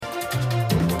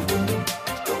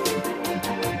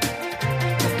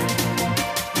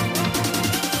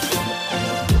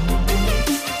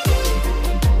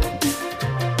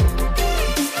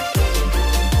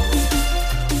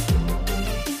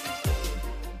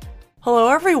Hello,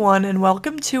 everyone, and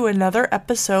welcome to another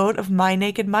episode of My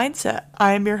Naked Mindset.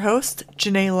 I am your host,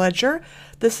 Janae Ledger.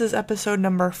 This is episode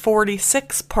number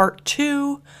 46, part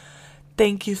 2.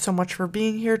 Thank you so much for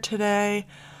being here today.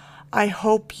 I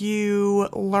hope you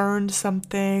learned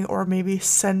something or maybe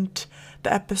sent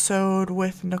the episode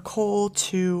with Nicole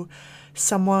to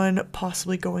someone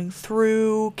possibly going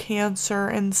through cancer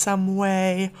in some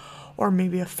way, or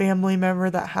maybe a family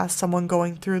member that has someone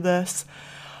going through this.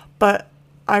 But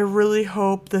I really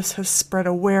hope this has spread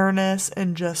awareness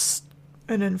and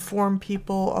informed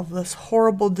people of this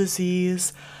horrible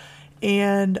disease.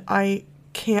 And I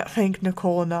can't thank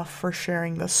Nicole enough for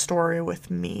sharing this story with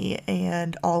me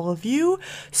and all of you.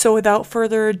 So without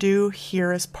further ado,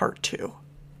 here is part 2.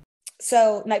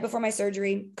 So night before my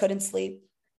surgery, couldn't sleep.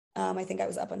 I think I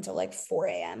was up until like 4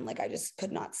 a.m. Like I just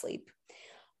could not sleep.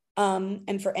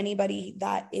 And for anybody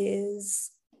that is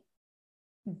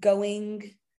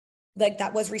going, like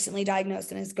that was recently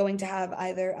diagnosed and is going to have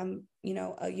either,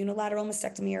 a unilateral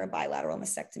mastectomy or a bilateral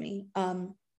mastectomy,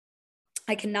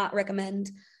 I cannot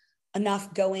recommend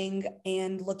enough going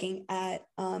and looking at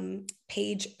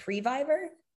Paige Previver,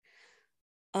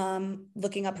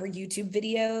 looking up her YouTube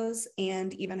videos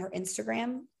and even her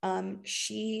Instagram.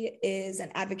 She is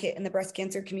an advocate in the breast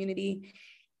cancer community,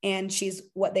 and she's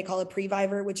what they call a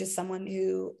previver, which is someone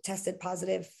who tested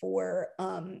positive for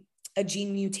a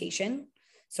gene mutation,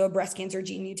 so a breast cancer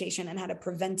gene mutation, and had a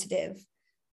preventative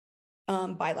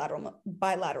bilateral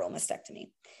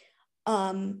mastectomy.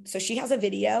 So she has a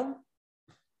video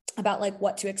about like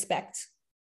what to expect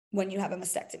when you have a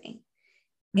mastectomy.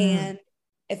 And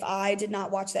if I did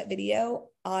not watch that video,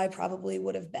 I probably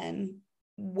would have been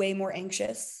way more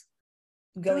anxious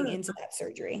going into that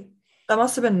surgery. That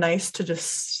must have been nice to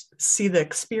just see the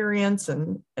experience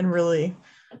and really,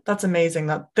 that's amazing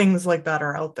that things like that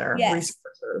are out there. Yes.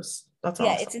 Resources. That's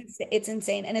Yeah, awesome. it's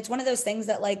insane. And it's one of those things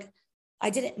that like I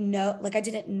didn't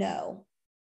know.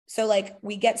 So like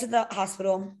we get to the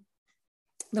hospital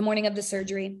the morning of the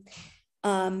surgery.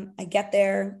 I get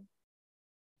there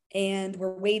and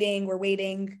we're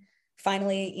waiting.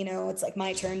 Finally, it's like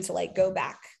my turn to like go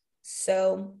back.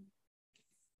 So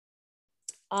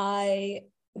I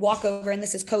walk over, and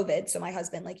this is COVID. So my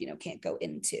husband, can't go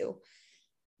into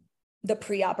the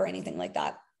pre-op or anything like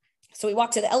that. So we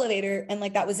walked to the elevator, and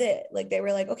like, that was it. Like, they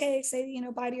were like, okay, say,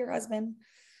 bye to your husband.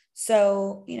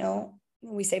 So,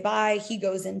 we say bye. He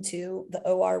goes into the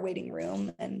OR waiting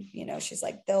room, and, she's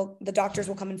like, the doctors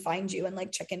will come and find you and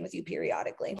like check in with you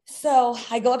periodically. So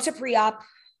I go up to pre-op,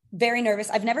 very nervous.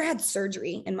 I've never had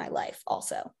surgery in my life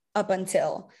also up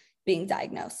until being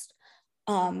diagnosed.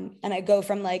 And I go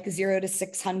from like 0 to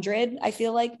 600, I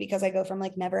feel like, because I go from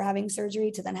like never having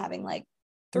surgery to then having like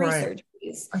 3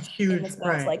 surgeries A huge, in the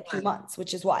span of like 2 months,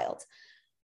 which is wild.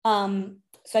 So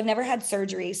I've never had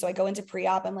surgery. So I go into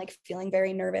pre-op, I'm like feeling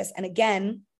very nervous. And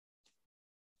again,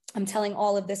 I'm telling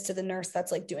all of this to the nurse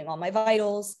that's like doing all my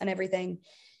vitals and everything.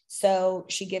 So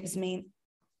she gives me,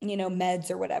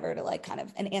 meds or whatever to like kind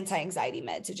of an anti-anxiety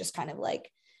med to just kind of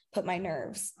like put my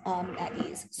nerves at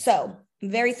ease. So I'm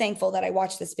very thankful that I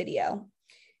watched this video.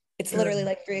 It's literally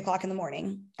like 3:00 in the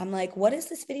morning. I'm like, what is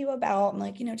this video about? I'm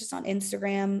like, just on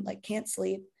Instagram, like can't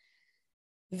sleep.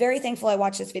 Very thankful I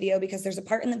watched this video, because there's a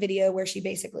part in the video where she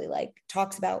basically like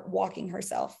talks about walking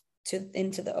herself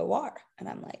into the OR. And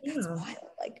I'm like, that's wild.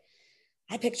 Like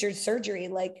I pictured surgery,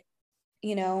 like,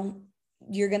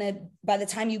 you're going to, by the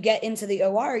time you get into the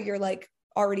OR, you're like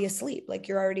already asleep. Like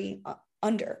you're already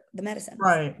under the medicine.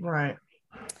 Right.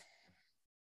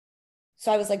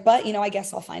 So I was like, but, I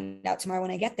guess I'll find out tomorrow when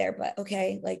I get there. But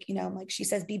okay, like, like she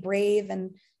says, be brave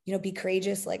and, be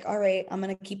courageous. Like, all right, I'm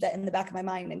going to keep that in the back of my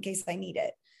mind in case I need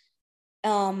it.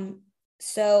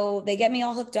 So they get me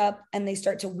all hooked up and they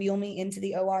start to wheel me into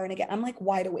the OR. And again, I'm like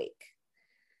wide awake.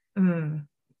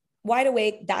 Wide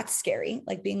awake. That's scary.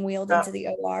 Like being wheeled into the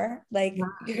OR. Like,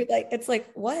 you're like, it's like,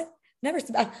 what?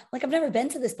 I've never been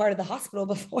to this part of the hospital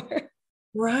before.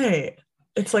 Right.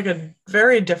 It's like a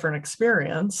very different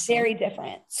experience. Very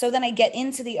different. So then I get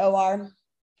into the OR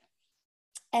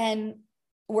and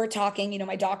we're talking,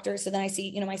 my doctor. So then I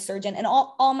see, my surgeon, and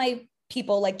all my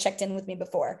people like checked in with me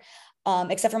before,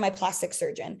 except for my plastic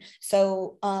surgeon.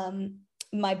 So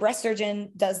my breast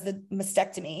surgeon does the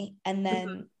mastectomy, and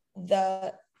then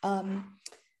the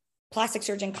plastic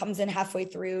surgeon comes in halfway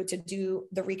through to do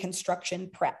the reconstruction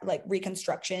prep, like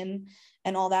reconstruction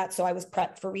and all that. So I was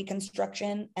prepped for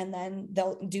reconstruction, and then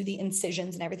they'll do the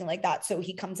incisions and everything like that. So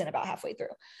he comes in about halfway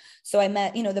through. So I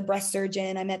met, the breast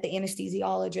surgeon, I met the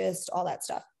anesthesiologist, all that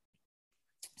stuff.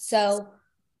 So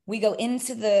we go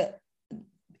into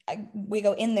we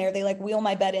go in there, they like wheel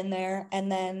my bed in there.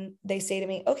 And then they say to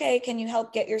me, okay, can you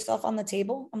help get yourself on the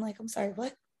table? I'm like, I'm sorry,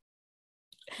 what?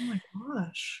 Oh my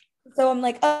gosh. So I'm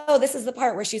like, oh, this is the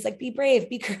part where she's like, be brave,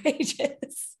 be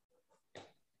courageous.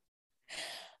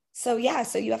 So yeah,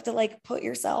 so you have to like put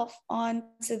yourself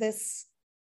onto this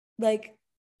like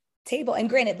table. And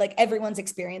granted, like everyone's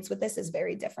experience with this is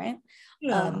very different.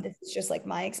 Yeah. This is just like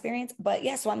my experience. But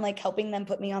yeah, so I'm like helping them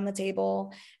put me on the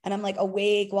table, and I'm like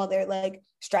awake while they're like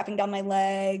strapping down my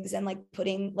legs and like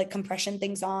putting like compression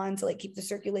things on to like keep the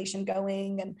circulation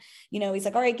going. And he's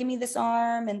like, all right, give me this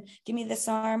arm and give me this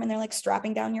arm. And they're like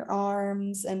strapping down your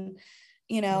arms. And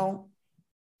you know,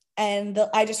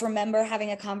 I just remember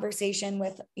having a conversation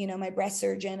with, my breast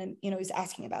surgeon, and, he's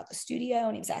asking about the studio,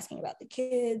 and he was asking about the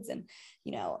kids, and,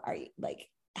 are you like,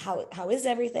 how is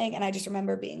everything? And I just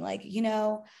remember being like,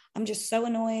 I'm just so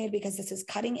annoyed because this is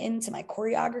cutting into my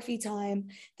choreography time.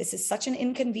 This is such an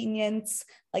inconvenience.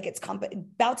 Like it's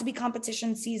about to be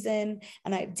competition season,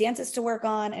 and I have dances to work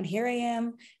on. And here I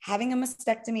am having a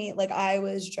mastectomy. Like I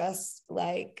was just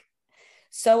like,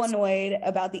 so annoyed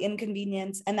about the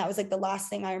inconvenience. And that was like the last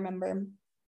thing I remember.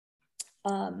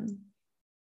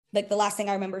 Like the last thing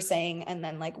I remember saying, and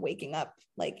then like waking up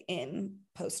like in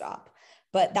post-op.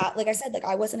 But that, like I said, like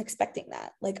I wasn't expecting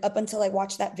that. Like up until I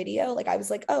watched that video, like I was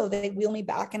like, oh, they wheel me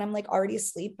back and I'm like already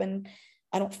asleep and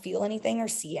I don't feel anything or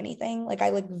see anything. Like I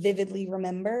like vividly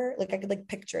remember, like I could like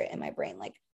picture it in my brain,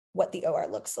 like what the OR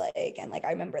looks like. And like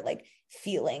I remember like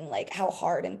feeling like how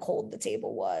hard and cold the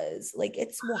table was. Like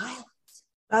it's wild.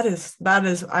 I guess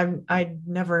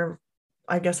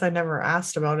I never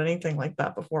asked about anything like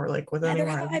that before, like with Neither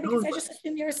anyone have I've I, because known. I just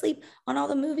assume you're asleep on all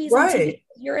the movies on TV. Right.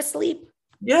 You're asleep.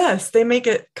 Yes, they make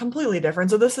it completely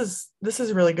different. So this is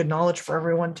really good knowledge for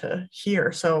everyone to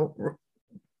hear. So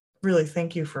really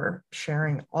thank you for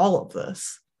sharing all of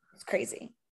this. It's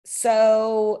crazy.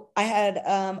 So I had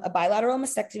a bilateral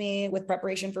mastectomy with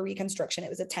preparation for reconstruction. It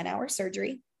was a 10-hour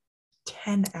surgery.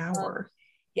 10 Um, hours.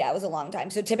 yeah, it was a long time.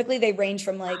 So typically they range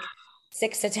from like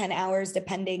 6 to 10 hours,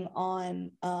 depending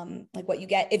on like what you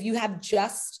get. If you have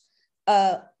just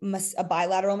a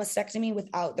bilateral mastectomy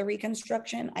without the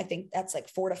reconstruction, I think that's like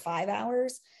 4 to 5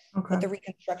 hours. Okay. But the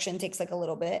reconstruction takes like a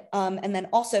little bit. And then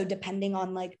also depending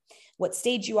on like what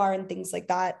stage you are and things like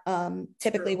that,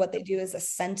 typically what they do is a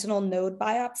sentinel node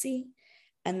biopsy.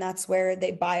 And that's where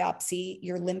they biopsy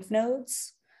your lymph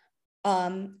nodes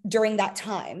during that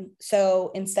time.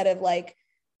 So instead of like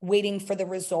waiting for the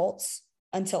results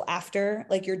until after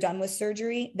like you're done with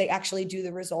surgery, they actually do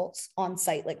the results on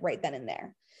site, like right then and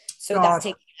there. So that God.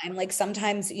 takes time. Like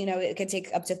sometimes, it could take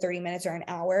up to 30 minutes or an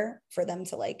hour for them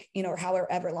to like, or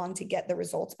however long to get the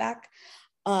results back.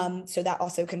 So that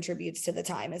also contributes to the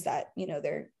time, is that,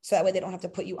 so that way they don't have to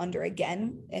put you under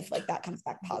again if like that comes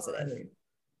back positive. Right.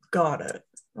 Got it.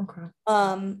 Okay.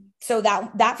 So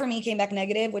that for me came back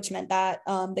negative, which meant that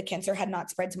the cancer had not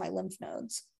spread to my lymph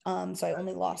nodes. So I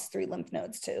only lost 3 lymph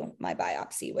nodes to my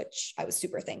biopsy, which I was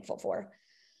super thankful for.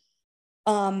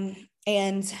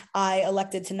 And I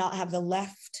elected to not have the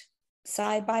left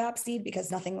side biopsied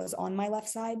because nothing was on my left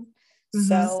side. Mm-hmm.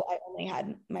 So I only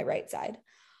had my right side.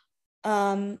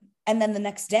 And then the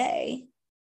next day,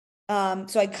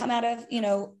 so I come out of,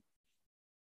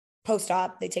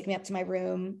 post-op, they take me up to my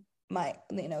room.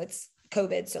 It's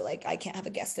COVID, so like I can't have a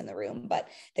guest in the room, but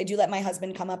they do let my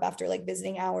husband come up after like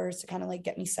visiting hours to kind of like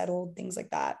get me settled, things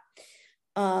like that.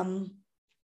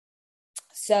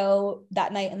 So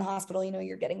that night in the hospital,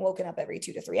 you're getting woken up every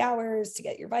 2 to 3 hours to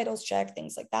get your vitals checked,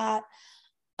 things like that.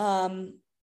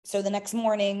 So the next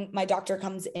morning, my doctor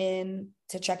comes in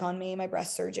to check on me, my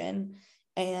breast surgeon.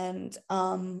 And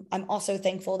I'm also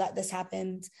thankful that this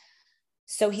happened.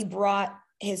 So he brought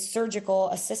his surgical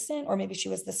assistant, or maybe she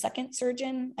was the second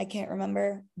surgeon. I can't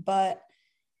remember, but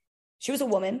she was a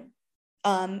woman.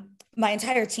 My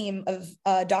entire team of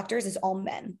doctors is all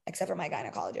men, except for my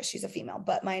gynecologist. She's a female,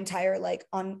 but my entire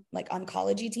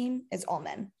oncology team is all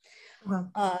men.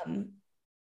 Okay.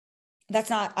 That's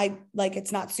not,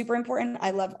 it's not super important.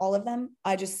 I love all of them.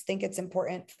 I just think it's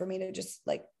important for me to just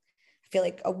like feel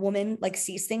like a woman like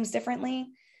sees things differently.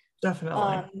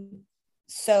 Definitely.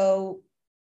 So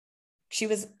she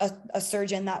was a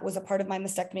surgeon that was a part of my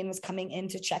mastectomy and was coming in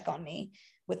to check on me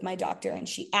with my doctor. And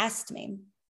she asked me,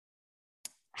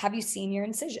 have you seen your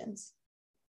incisions?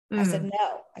 I said,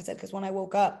 no. I said, because when I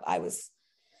woke up, I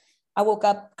woke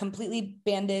up completely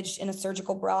bandaged in a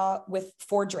surgical bra with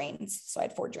 4 drains. So I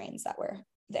had 4 drains that were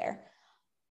there.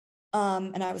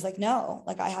 And I was like, no,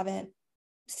 like I haven't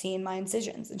seen my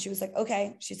incisions. And she was like,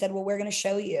 okay. She said, well, we're going to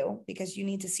show you because you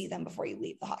need to see them before you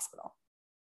leave the hospital.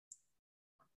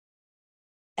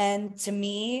 And to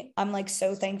me, I'm like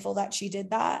so thankful that she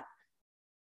did that,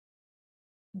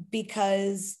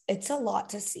 because it's a lot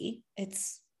to see.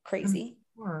 It's crazy.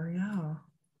 Sure, yeah.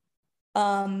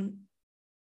 Um,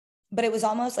 but it was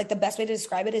almost like, the best way to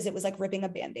describe it is it was like ripping a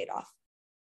band-aid off.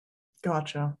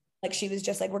 Gotcha. Like she was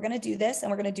just like, we're going to do this,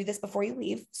 and we're going to do this before you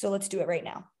leave. So let's do it right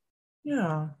now.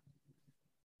 Yeah.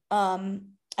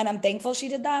 And I'm thankful she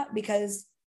did that, because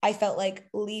I felt like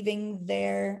leaving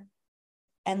there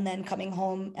and then coming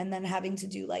home and then having to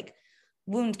do like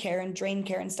wound care and drain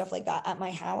care and stuff like that at my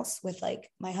house with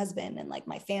like my husband and like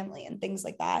my family and things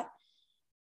like that.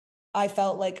 I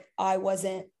felt like I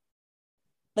wasn't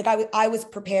like, I was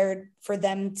prepared for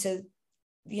them to,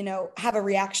 have a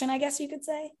reaction, I guess you could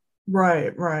say.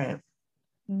 Right, right.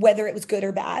 Whether it was good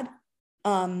or bad,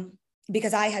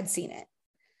 because I had seen it.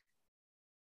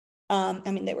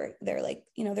 I mean, they're like,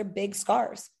 they're big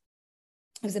scars.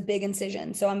 It was a big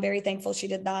incision. So I'm very thankful she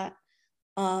did that.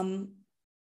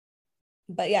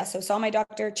 But yeah, so saw my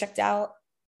doctor, got checked out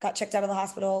of the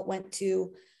hospital, went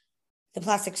to the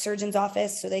plastic surgeon's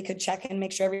office so they could check and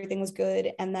make sure everything was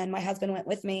good. And then my husband went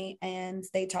with me, and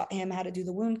they taught him how to do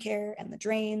the wound care and the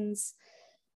drains.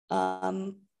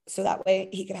 So that way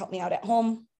he could help me out at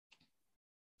home.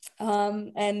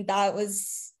 And that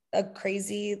was a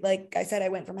crazy, like I said, I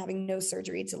went from having no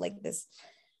surgery to like this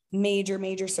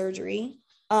major surgery.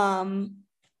 And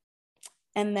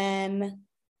then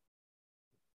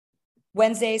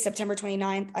Wednesday, September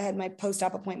 29th, I had my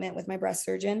post-op appointment with my breast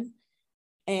surgeon,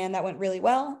 and that went really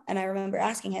well. And I remember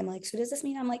asking him, like, so does this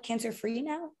mean I'm like cancer-free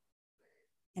now?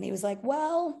 And he was like,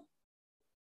 well,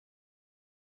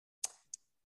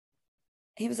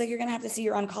 you're going to have to see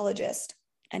your oncologist.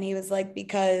 And he was like,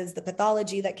 because the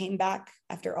pathology that came back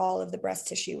after all of the breast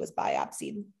tissue was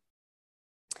biopsied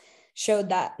showed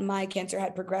that my cancer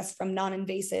had progressed from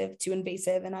non-invasive to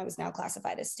invasive, and I was now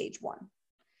classified as stage 1.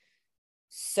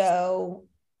 So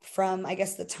from, I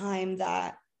guess, the time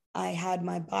that I had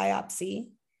my biopsy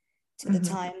to the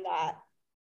time that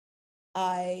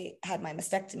I had my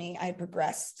mastectomy, I had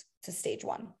progressed to stage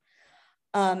 1.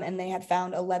 And they had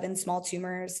found 11 small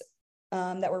tumors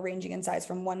that were ranging in size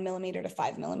from 1 millimeter to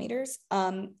 5 millimeters.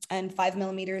 And 5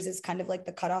 millimeters is kind of like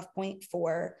the cutoff point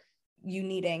for you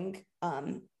needing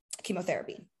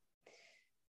chemotherapy.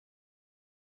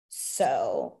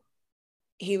 So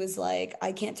he was like,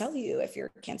 I can't tell you if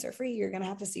you're cancer free. You're going to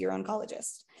have to see your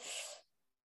oncologist.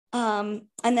 And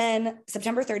then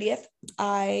September 30th,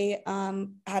 I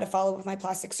had a follow-up with my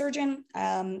plastic surgeon.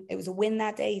 It was a win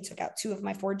that day. He took out 2 of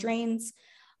my 4 drains.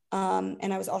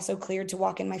 And I was also cleared to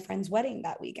walk in my friend's wedding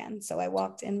that weekend. So I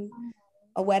walked in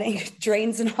a wedding,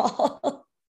 drains and all.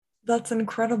 That's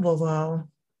incredible, though.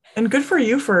 And good for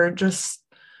you for just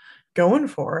going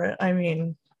for it. I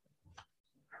mean,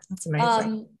 that's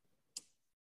amazing.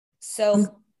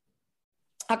 So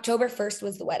October 1st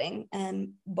was the wedding.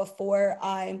 And before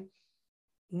I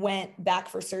went back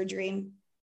for surgery,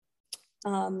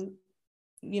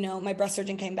 my breast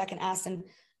surgeon came back and asked, and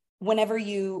whenever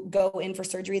you go in for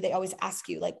surgery, they always ask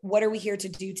you, like, what are we here to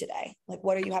do today? Like,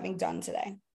 what are you having done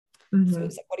today? So it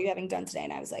was like, what are you having done today?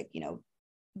 And I was like,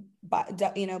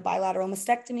 bilateral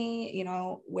mastectomy,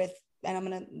 and I'm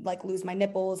going to like lose my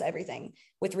nipples, everything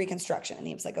with reconstruction. And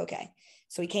he was like, okay.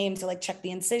 So he came to like check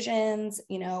the incisions,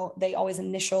 they always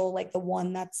initial like the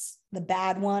one that's the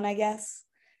bad one, I guess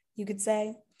you could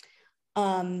say.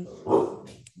 And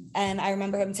I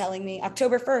remember him telling me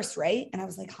October 1st, right? And I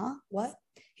was like, huh, what?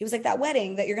 He was like, that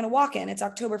wedding that you're going to walk in, it's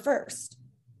October 1st.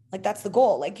 Like, that's the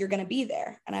goal. Like, you're going to be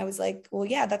there. And I was like, well,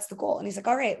 yeah, that's the goal. And he's like,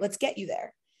 all right, let's get you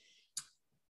there.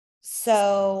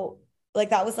 So like,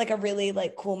 that was like a really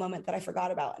like cool moment that I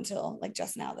forgot about until like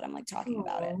just now that I'm like talking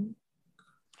about it.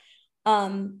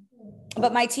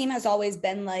 But my team has always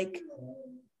been like,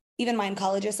 even my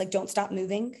oncologist, like, don't stop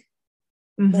moving.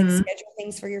 Like, schedule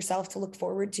things for yourself to look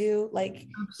forward to. Like,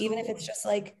 absolutely. Even if it's just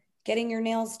like getting your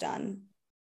nails done,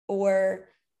 or,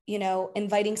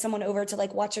 inviting someone over to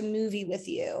like watch a movie with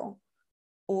you,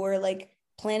 or like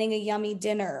planning a yummy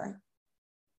dinner.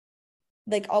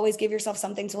 Like, always give yourself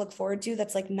something to look forward to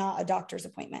that's like not a doctor's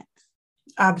appointment.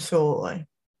 Absolutely.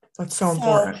 That's so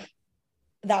important.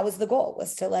 That was the goal,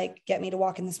 was to like get me to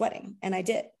walk in this wedding. And I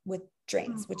did, with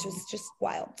drains, which is just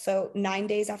wild. So 9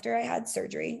 days after I had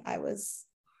surgery, I was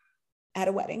at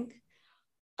a wedding,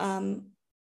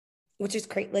 which is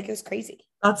great. Like, it was crazy.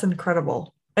 That's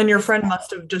incredible. And your friend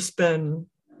must have just been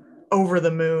over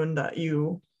the moon that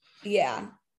you. Yeah.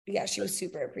 She was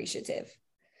super appreciative.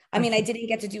 I mean, I didn't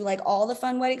get to do like all the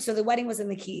fun weddings. So the wedding was in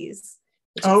the Keys,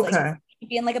 which is like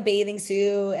be in like a bathing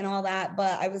suit and all that,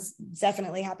 but I was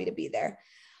definitely happy to be there.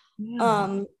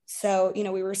 Yeah. So,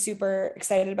 we were super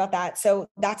excited about that. So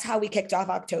that's how we kicked off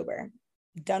October.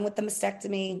 Done with the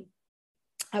mastectomy.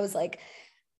 I was like,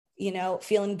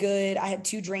 feeling good. I had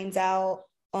 2 drains out.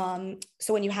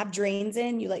 So when you have drains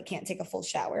in, you like can't take a full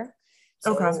shower.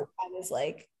 Okay. So I was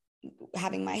like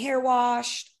having my hair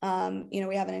washed.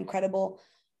 We have an incredible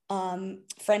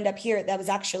friend up here that was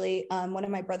actually one of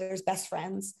my brother's best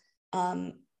friends.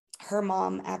 Her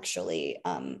mom actually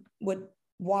would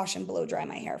wash and blow dry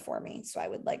my hair for me. So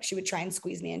she would try and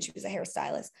squeeze me in. She was a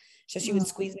hairstylist. So she would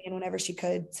squeeze me in whenever she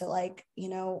could to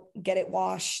get it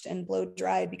washed and blow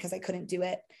dried because I couldn't do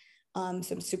it. So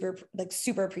I'm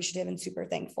super appreciative and super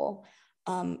thankful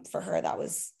for her. That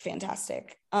was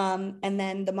fantastic. And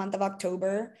then the month of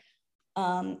October,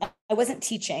 I wasn't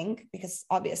teaching because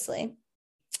obviously,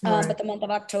 Right. but the month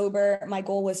of October, my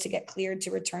goal was to get cleared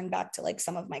to return back to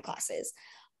some of my classes.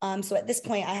 So at this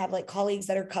point, I have colleagues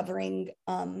that are covering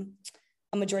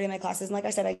a majority of my classes. And like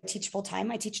I said, I teach full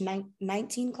time. I teach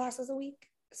 19 classes a week,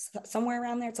 somewhere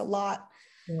around there. It's a lot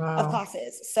of Wow.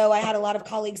 classes. So I had a lot of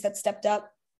colleagues that stepped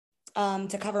up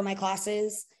to cover my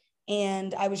classes.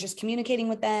 And I was just communicating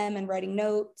with them and writing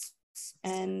notes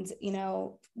and,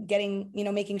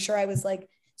 making sure I was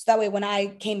so that way when I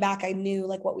came back, I knew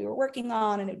what we were working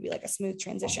on and it'd be a smooth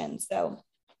transition. So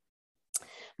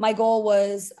my goal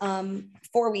was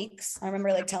 4 weeks. I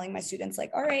remember telling my students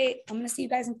all right, I'm going to see you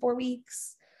guys in 4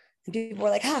 weeks. And people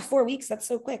were like, 4 weeks. That's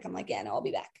so quick. I'm like, yeah, no, I'll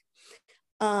be back.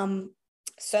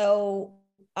 So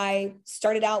I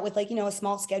started out with a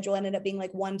small schedule, ended up being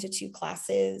 1 to 2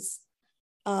 classes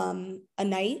a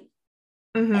night,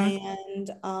 and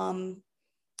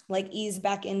eased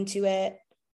back into it.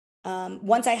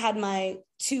 Once I had my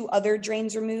 2 other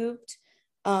drains removed,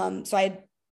 so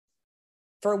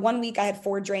for 1 week I had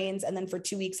 4 drains, and then for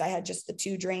 2 weeks I had just the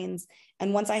 2 drains.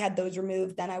 And once I had those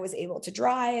removed, then I was able to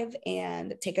drive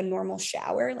and take a normal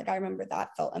shower. I remember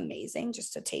that felt amazing,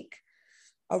 just to take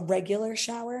a regular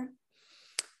shower.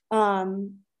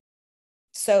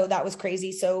 So that was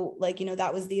crazy. So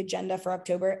that was the agenda for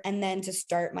October, and then to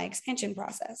start my expansion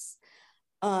process.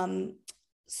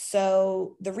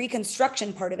 So the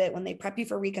reconstruction part of it, when they prep you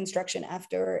for reconstruction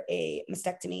after a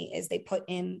mastectomy, is they put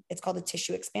in, it's called a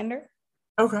tissue expander.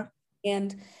 Okay.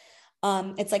 And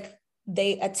it's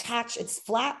they attach, it's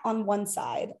flat on one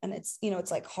side, and it's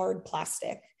hard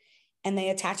plastic, and they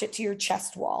attach it to your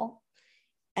chest wall.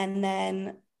 And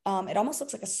then it almost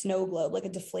looks like a snow globe, like a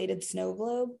deflated snow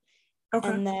globe. Okay.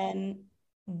 And then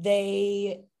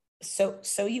they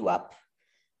sew you up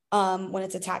when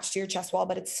it's attached to your chest wall,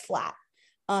 but it's flat.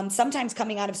 Sometimes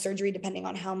coming out of surgery, depending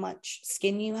on how much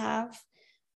skin you have,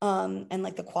 and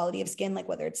the quality of skin,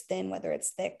 whether it's thin, whether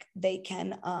it's thick, they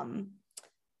can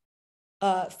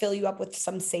fill you up with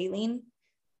some saline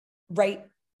right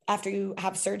after you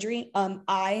have surgery.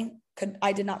 I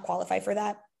did not qualify for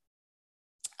that,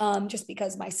 just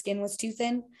because my skin was too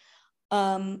thin.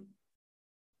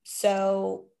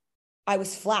 So I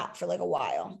was flat for a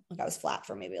while. I was flat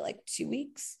for maybe 2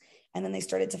 weeks, and then they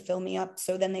started to fill me up.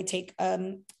 So then they take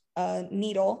a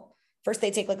needle. First, they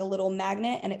take a little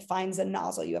magnet, and it finds a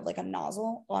nozzle. You have a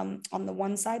nozzle on the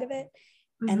one side of it.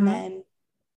 And then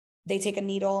they take a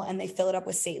needle and they fill it up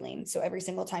with saline. So every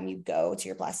single time you go to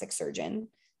your plastic surgeon,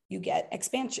 you get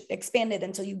expanded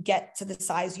until you get to the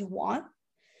size you want.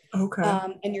 Okay.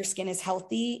 And your skin is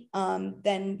healthy.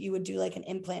 Then you would do an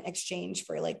implant exchange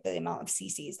for the amount of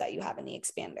cc's that you have in the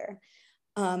expander.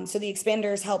 So the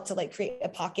expanders help to create a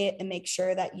pocket and make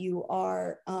sure that you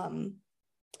are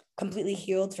completely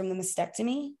healed from the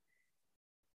mastectomy.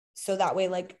 So that way,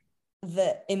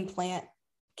 the implant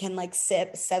can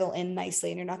settle in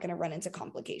nicely, and you're not going to run into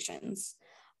complications.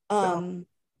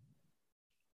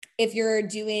 If you're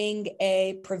doing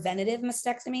a preventative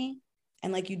mastectomy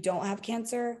and you don't have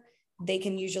cancer, they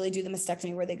can usually do the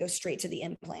mastectomy where they go straight to the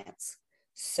implants.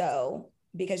 So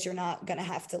because you're not going to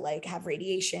have to have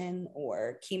radiation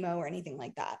or chemo or anything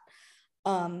like that.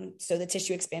 So the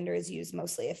tissue expander is used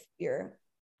mostly if you're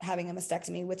having a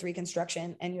mastectomy with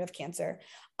reconstruction and you have cancer.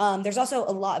 There's also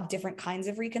a lot of different kinds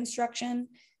of reconstruction.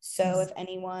 So if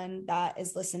anyone that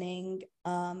is listening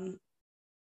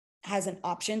has an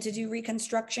option to do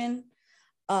reconstruction,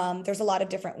 there's a lot of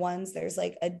different ones. There's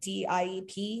a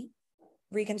DIEP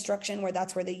reconstruction, where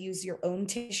that's where they use your own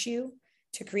tissue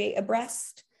to create a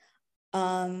breast.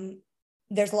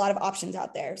 There's a lot of options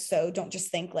out there. So don't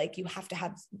just think you have to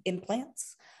have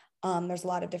implants. There's a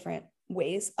lot of different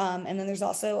ways. And then there's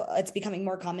also, it's becoming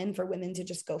more common for women to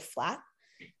just go flat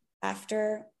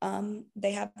after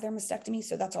they have their mastectomy.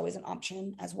 So that's always an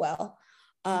option as well.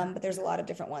 But there's a lot of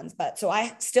different ones. But so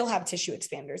I still have tissue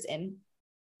expanders in.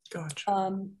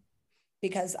 Gotcha.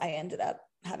 Because I ended up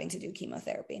having to do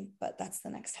chemotherapy, but that's the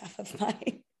next half of my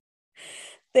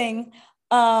thing.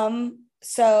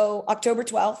 So October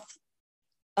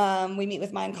 12th, we meet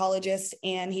with my oncologist,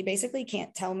 and he basically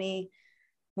can't tell me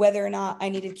whether or not I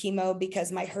needed chemo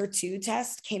because my HER2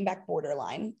 test came back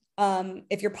borderline.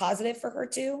 If you're positive for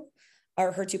HER2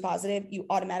 or HER2 positive, you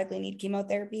automatically need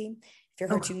chemotherapy. If you're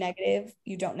HER2 negative,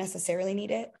 you don't necessarily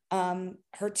need it.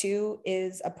 HER2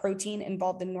 is a protein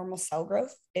involved in normal cell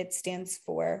growth. It stands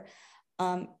for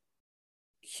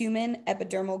human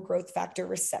epidermal growth factor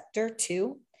receptor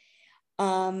 2.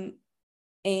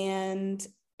 And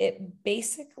it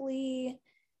basically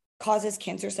causes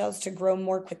cancer cells to grow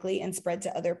more quickly and spread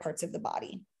to other parts of the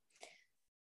body.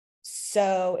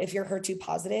 So if you're HER2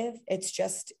 positive, it's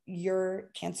just your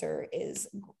cancer is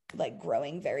like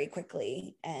growing very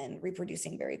quickly and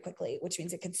reproducing very quickly, which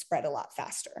means it could spread a lot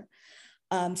faster.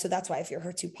 So that's why if you're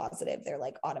HER2 positive, they're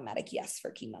like automatic yes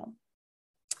for chemo.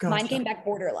 Gotcha. Mine came back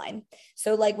borderline.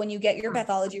 So like when you get your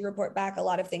pathology report back, a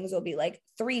lot of things will be like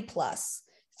 3+.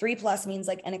 3+ means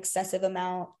like an excessive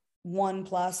amount.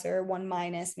 1+ or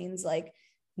 1- means like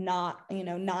not,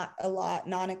 not a lot,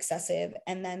 non-excessive.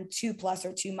 And then 2+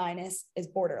 or 2- is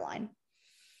borderline.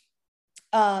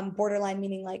 Borderline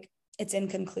meaning like it's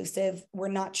inconclusive. We're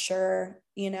not sure,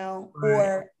 right.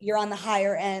 Or you're on the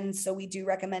higher end. So we do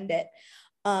recommend it.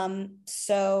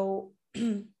 So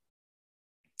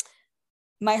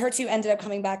my HER2 ended up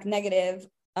coming back negative.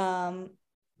 But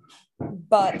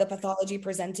the pathology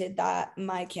presented that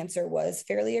my cancer was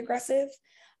fairly aggressive.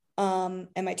 And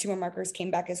my tumor markers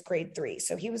came back as grade 3.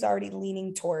 So he was already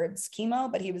leaning towards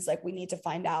chemo, but he was like, we need to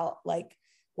find out like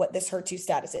what this HER2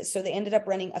 status is. So they ended up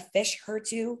running a FISH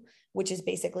HER2, which is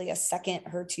basically a second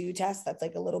HER2 test that's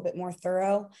like a little bit more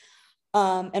thorough.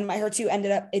 And my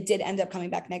HER2 did end up coming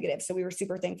back negative. So we were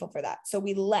super thankful for that. So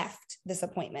we left this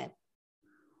appointment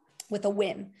with a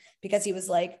win because he was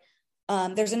like,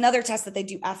 there's another test that they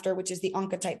do after, which is the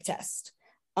Oncotype test.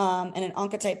 And an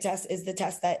Oncotype test is the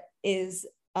test that is,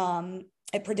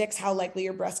 it predicts how likely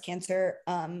your breast cancer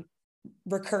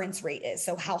recurrence rate is.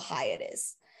 So how high it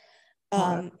is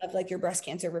of like your breast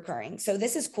cancer recurring. So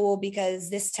this is cool because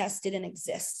this test didn't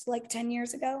exist like 10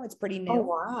 years ago. It's pretty new. Oh,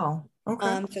 wow.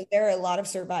 Okay. So there are a lot of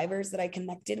survivors that I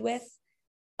connected with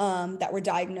that were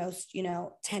diagnosed,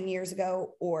 10 years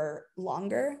ago or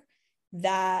longer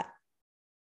that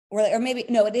were like, or maybe,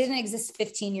 no, it didn't exist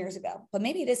 15 years ago, but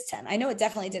maybe it is 10. I know it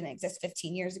definitely didn't exist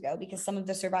 15 years ago because some of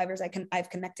the survivors I've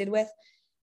connected with,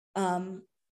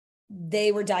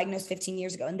 they were diagnosed 15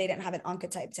 years ago and they didn't have an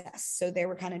Oncotype test. So they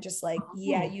were kind of just like,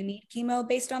 yeah, you need chemo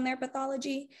based on their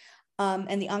pathology.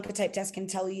 And the Oncotype test can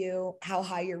tell you how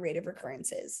high your rate of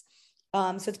recurrence is.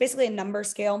 So it's basically a number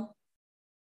scale.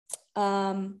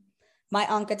 My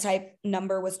Oncotype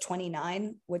number was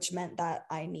 29, which meant that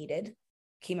I needed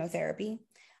chemotherapy.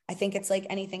 I think it's like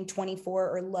anything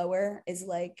 24 or lower is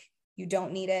like, you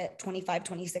don't need it. 25,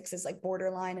 26 is like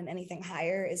borderline, and anything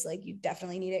higher is like, you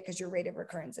definitely need it because your rate of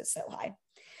recurrence is so high.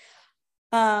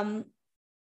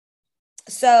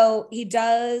 So the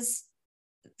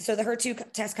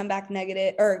HER2 test came back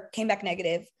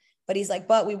negative, but he's like,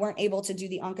 but we weren't able to do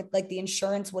the the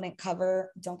insurance wouldn't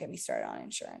cover. Don't get me started on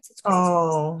insurance. It's crazy.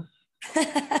 Oh,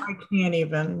 I can't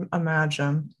even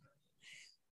imagine.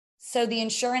 So the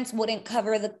insurance wouldn't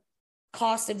cover the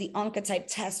cost of the Oncotype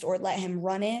test or let him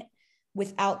run it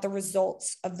without the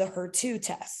results of the HER2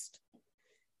 test.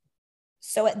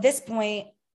 So at this point,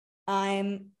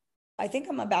 I think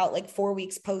I'm about like 4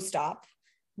 weeks post-op,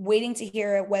 waiting to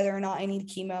hear whether or not I need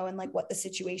chemo and like what the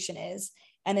situation is.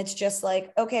 And it's just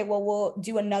like, okay, well,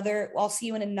 I'll see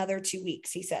you in another 2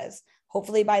 weeks, he says.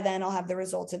 Hopefully by then I'll have the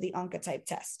results of the Oncotype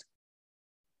test.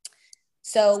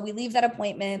 So we leave that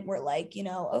appointment. We're like,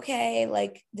 okay,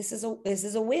 like this is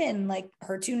a win, like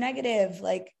HER2 negative,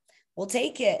 like we'll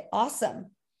take it. Awesome.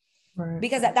 Right.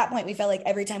 Because at that point we felt like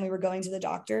every time we were going to the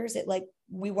doctors,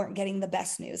 we weren't getting the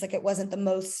best news. Like it wasn't the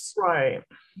most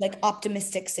like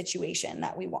optimistic situation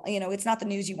that we want, it's not the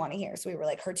news you want to hear. So we were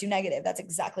like HER2 negative. That's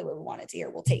exactly what we wanted to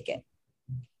hear. We'll take it.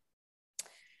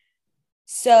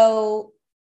 So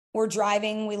we're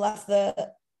driving. We left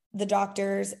the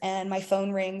doctors and my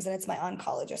phone rings and it's my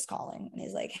oncologist calling. And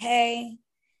he's like, hey,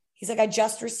 I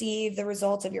just received the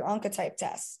results of your Oncotype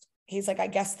test. He's like, I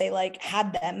guess they like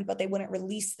had them, but they wouldn't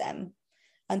release them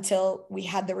until we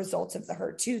had the results of the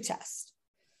HER2 test.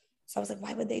 So I was like,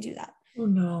 why would they do that? Oh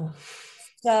no.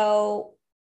 So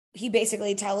he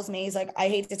basically tells me, he's like, I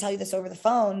hate to tell you this over the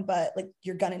phone, but like,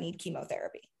 you're going to need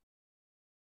chemotherapy.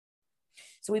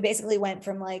 So we basically went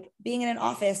from like being in an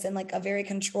office and like a very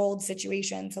controlled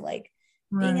situation to like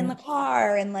being in the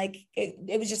car. And like,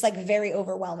 it was just like very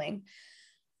overwhelming.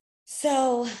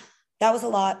 So that was a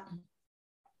lot.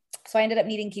 So I ended up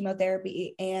needing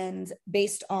chemotherapy, and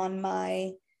based on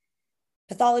my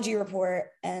pathology report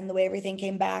and the way everything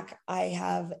came back, I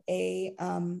have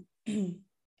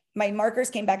my markers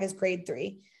came back as grade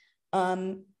 3.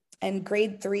 And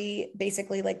grade 3,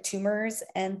 basically like tumors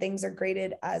and things are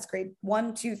graded as grade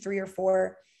 1, 2, 3, or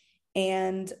 4.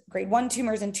 And grade 1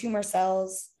 tumors and tumor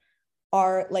cells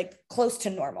are like close to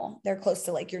normal. They're close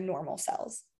to like your normal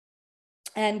cells.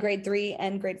 And grade 3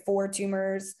 and grade 4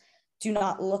 tumors do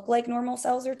not look like normal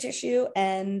cells or tissue.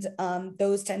 And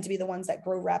those tend to be the ones that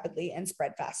grow rapidly and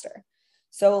spread faster.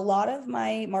 So a lot of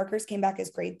my markers came back as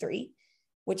grade 3,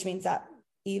 which means that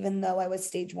even though I was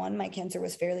stage 1, my cancer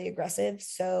was fairly aggressive.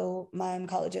 So my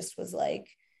oncologist was like,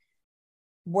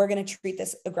 we're going to treat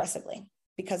this aggressively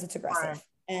because it's aggressive. Right.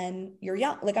 And you're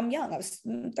young. Like I'm young. I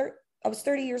was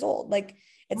 30 years old. Like,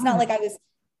 it's not like I was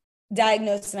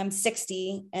diagnosed and I'm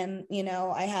 60 and, you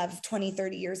know, I have 20,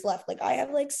 30 years left. Like I have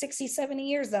like 60, 70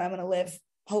 years that I'm going to live,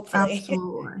 hopefully.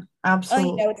 Absolutely. Absolutely.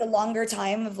 You know, it's a longer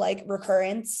time of like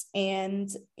recurrence. And,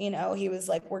 you know, he was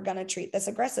like, we're going to treat this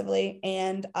aggressively.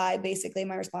 And I basically,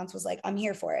 my response was like, I'm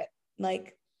here for it.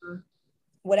 Like,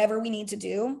 whatever we need to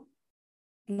do,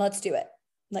 let's do it.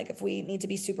 Like, if we need to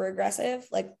be super aggressive,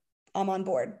 like I'm on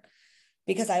board,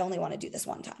 because I only want to do this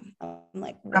one time. I'm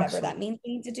like, whatever that means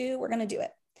we need to do, we're going to do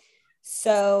it.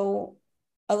 So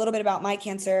a little bit about my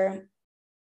cancer.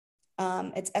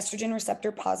 It's estrogen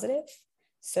receptor positive.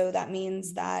 So that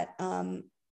means that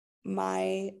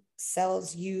my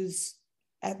cells use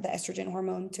the estrogen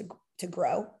hormone to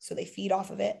grow. So they feed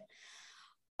off of it.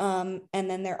 And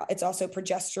then it's also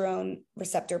progesterone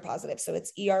receptor positive. So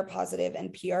it's ER positive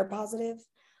and PR positive.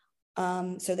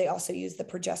 So they also use the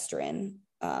progesterone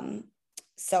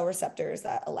cell receptors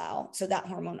that allow, so that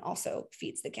hormone also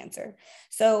feeds the cancer.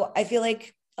 So I feel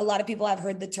like a lot of people have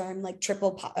heard the term like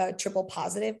triple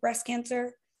positive breast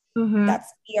cancer. Mm-hmm.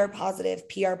 That's ER positive,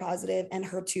 PR positive, and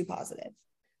HER2 positive.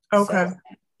 Okay.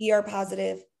 So ER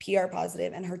positive, PR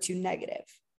positive, and HER2 negative.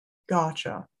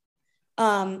 Gotcha.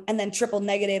 And then triple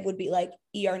negative would be like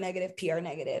ER negative, PR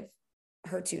negative,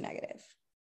 HER2 negative.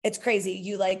 It's crazy.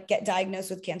 You like get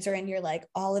diagnosed with cancer and you're like,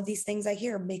 all of these things I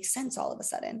hear make sense all of a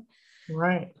sudden.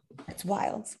 Right. It's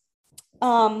wild.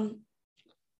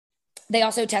 They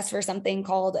also test for something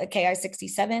called a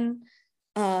Ki-67,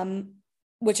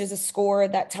 which is a score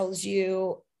that tells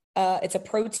you it's a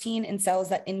protein in cells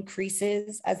that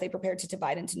increases as they prepare to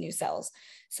divide into new cells.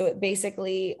 So it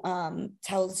basically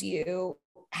tells you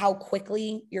how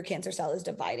quickly your cancer cell is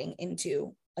dividing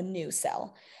into a new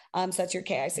cell. So that's your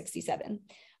Ki-67.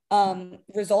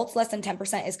 Results less than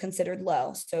 10% is considered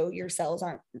low. So your cells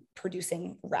aren't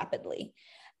producing rapidly.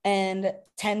 And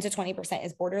 10 to 20%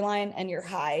 is borderline, and you're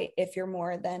high if you're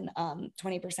more than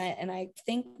 20%. And I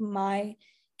think my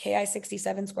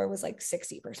Ki-67 score was like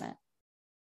 60%.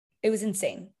 It was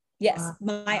insane. Yes,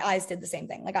 my eyes did the same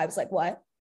thing. Like I was like, what?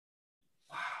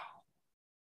 Wow.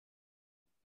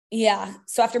 Yeah.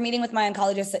 So after meeting with my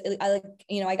oncologist,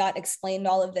 I got explained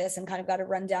all of this and kind of got a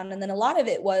rundown. And then a lot of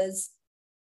it was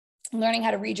learning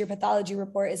how to read your pathology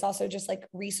report is also just like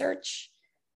research,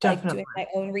 Definitely. like doing my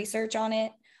own research on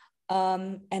it.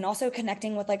 And also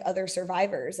connecting with like other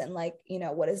survivors and like,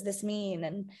 what does this mean?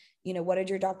 And, what did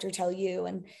your doctor tell you?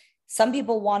 And some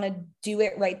people want to do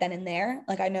it right then and there.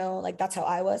 Like, I know, like, that's how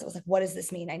I was like, what does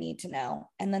this mean? I need to know.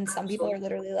 And then some people are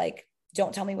literally like,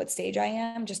 don't tell me what stage I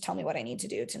am. Just tell me what I need to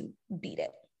do to beat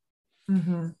it.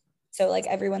 Mm-hmm. So like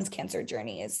everyone's cancer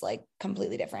journey is like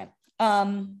completely different.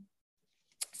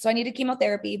 So I needed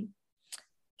chemotherapy.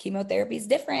 Chemotherapy is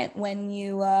different when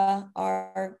you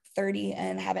are 30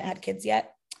 and haven't had kids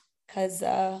yet, because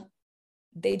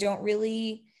they don't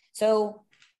really. So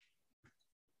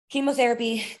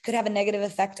chemotherapy could have a negative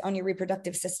effect on your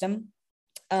reproductive system,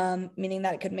 meaning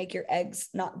that it could make your eggs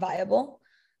not viable,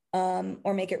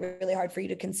 or make it really hard for you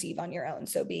to conceive on your own.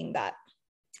 So being that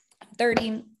I'm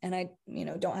 30 and I,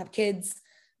 don't have kids,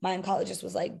 my oncologist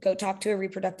was like, go talk to a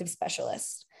reproductive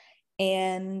specialist.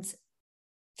 And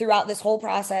throughout this whole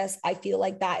process, I feel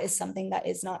like that is something that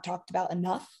is not talked about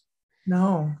enough.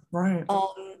 No, right.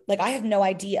 Like I have no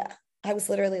idea. I was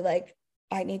literally like,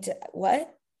 I need to,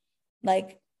 what?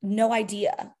 Like no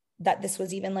idea that this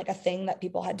was even like a thing that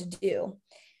people had to do.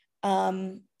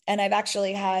 And I've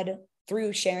actually had,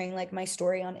 through sharing like my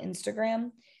story on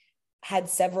Instagram, had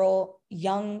several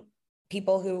young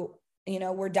people who,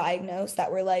 were diagnosed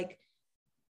that were like,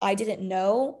 I didn't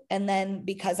know. And then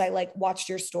because I like watched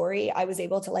your story, I was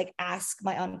able to like ask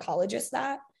my oncologist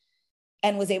that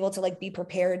and was able to like be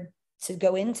prepared to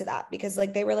go into that, because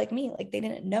like they were like me, like they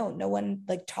didn't know. No one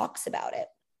like talks about it.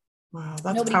 Wow,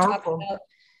 that's Nobody powerful. talks about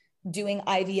doing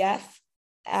IVF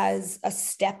as a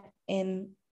step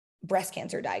in breast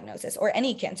cancer diagnosis or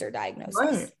any cancer diagnosis.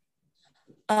 Right.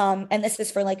 And this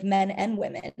is for like men and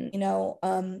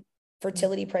women,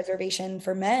 fertility preservation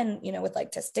for men, with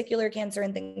like testicular cancer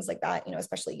and things like that,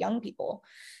 especially young people,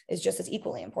 is just as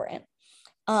equally important.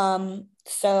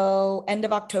 So end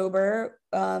of October,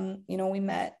 we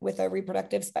met with a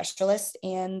reproductive specialist,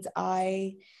 and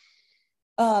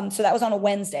so that was on a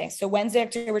Wednesday. So Wednesday,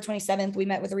 October 27th, we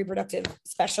met with a reproductive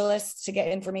specialist to get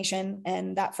information.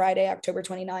 And that Friday, October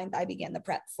 29th, I began the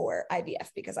prep for IVF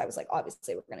because I was like,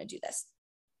 obviously we're going to do this.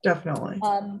 Definitely.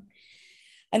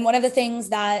 And one of the things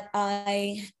that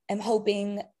I am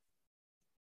hoping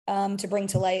to bring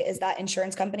to light is that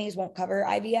insurance companies won't cover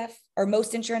IVF, or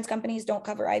most insurance companies don't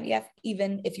cover IVF,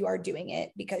 even if you are doing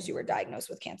it because you were diagnosed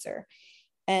with cancer.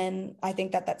 And I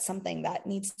think that that's something that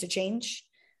needs to change,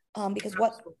 because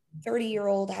what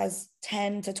 30-year-old has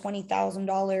 $10,000 to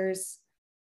 $20,000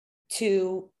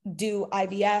 to do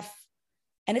IVF,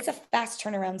 and it's a fast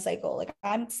turnaround cycle. Like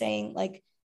I'm saying, like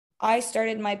I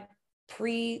started my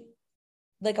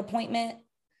appointment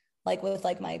with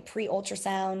like my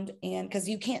pre-ultrasound, and because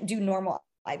you can't do normal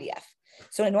IVF.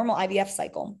 So in a normal IVF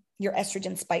cycle, your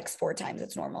estrogen spikes 4 times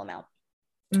its normal amount.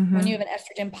 Mm-hmm. When you have an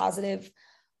estrogen positive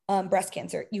breast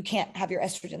cancer, you can't have your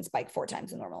estrogen spike 4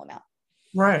 times the normal amount.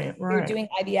 Right. You're doing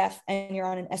IVF and you're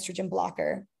on an estrogen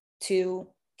blocker to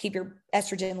keep your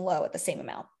estrogen low at the same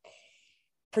amount.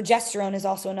 Progesterone is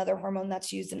also another hormone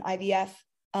that's used in IVF.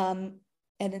 And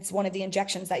it's one of the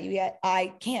injections that you get.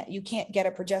 You can't get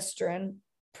a progesterone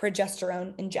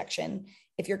injection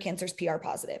if your cancer's PR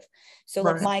positive. So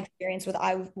like my experience with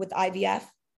IVF,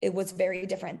 it was very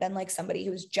different than like somebody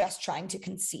who's just trying to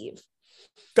conceive.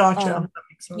 Gotcha. That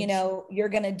makes sense. You're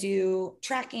going to do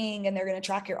tracking, and they're going to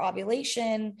track your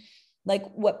ovulation. Like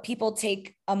what people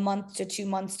take a month to 2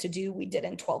 months to do, we did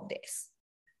in 12 days.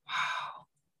 Wow.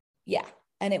 Yeah.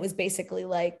 And it was basically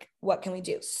like, what can we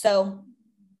do? So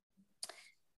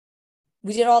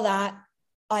we did all that.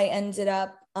 I ended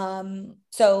up,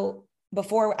 so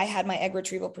before I had my egg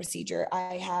retrieval procedure,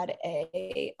 I had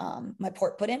my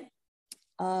port put in.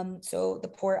 So the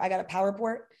port, I got a power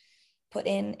port put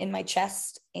in my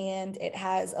chest, and it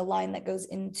has a line that goes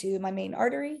into my main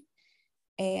artery.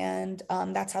 And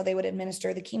that's how they would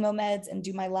administer the chemo meds and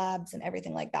do my labs and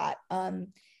everything like that.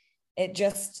 It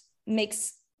just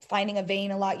makes finding a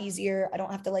vein a lot easier. I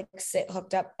don't have to like sit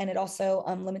hooked up, and it also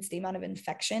limits the amount of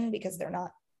infection because they're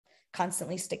not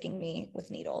constantly sticking me with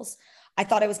needles. I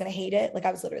thought I was going to hate it. Like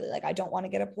I was literally like, I don't want to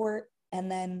get a port. And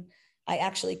then I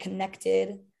actually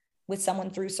connected with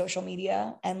someone through social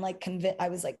media, and like I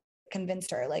was like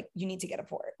convinced her, like, you need to get a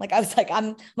port. Like I was like,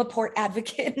 I'm a port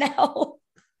advocate now.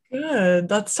 Good.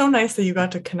 That's so nice that you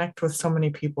got to connect with so many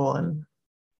people. And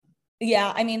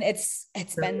yeah, I mean, it's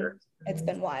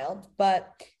been wild. But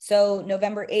so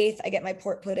November 8th, I get my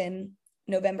port put in.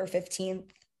 November 15th,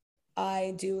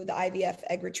 I do the IVF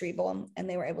egg retrieval, and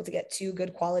they were able to get 2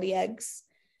 good quality eggs.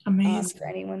 Amazing. For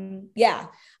anyone. Yeah.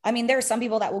 I mean, there are some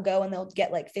people that will go and they'll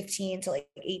get like 15 to like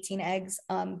 18 eggs.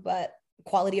 But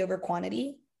quality over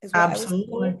quantity is what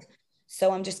Absolutely. I was told.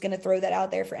 So I'm just going to throw that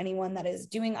out there for anyone that is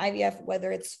doing IVF,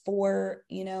 whether it's for,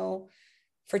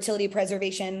 fertility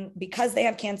preservation because they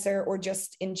have cancer, or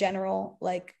just in general,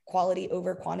 like quality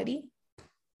over quantity.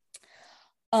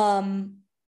 And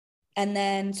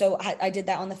then, so I did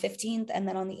that on the 15th, and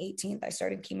then on the 18th, I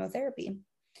started chemotherapy.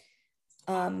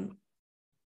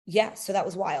 Yeah, so that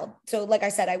was wild. So like I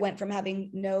said, I went from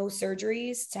having no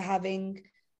surgeries to having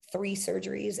 3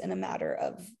 surgeries in a matter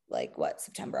of like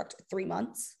September, October, 3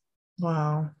 months.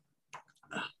 Wow.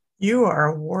 You are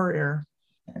a warrior.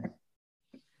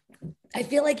 I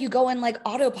feel like you go in like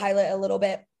autopilot a little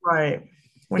bit. Right.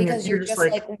 Because you're just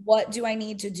like, what do I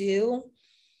need to do?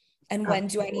 And when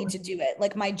do I need to do it?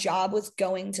 Like my job was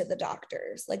going to the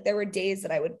doctors. Like there were days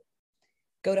that I would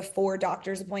go to 4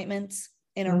 doctor's appointments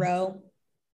in a row.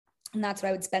 And that's what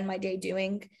I would spend my day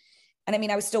doing. And I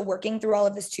mean, I was still working through all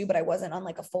of this too, but I wasn't on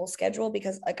like a full schedule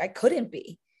because like I couldn't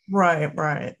be. Right.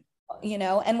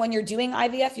 And when you're doing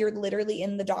IVF, you're literally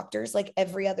in the doctors like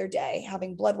every other day,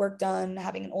 having blood work done,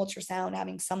 having an ultrasound,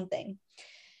 having something.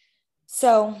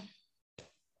 So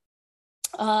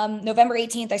November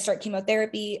 18th, I start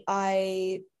chemotherapy.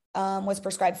 I was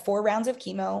prescribed 4 rounds of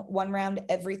chemo, 1 round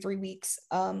every 3 weeks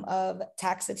of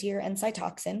Taxotere and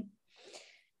Cytoxan.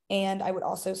 And I would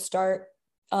also start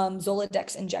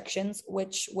Zoladex injections,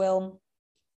 which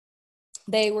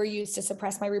they were used to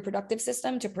suppress my reproductive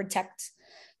system to protect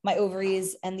my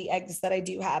ovaries and the eggs that I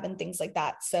do have and things like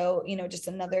that. So, just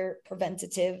another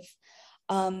preventative.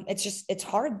 It's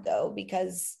hard though,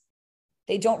 because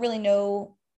they don't really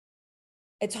know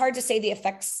it's hard to say the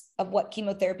effects of what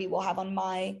chemotherapy will have on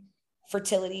my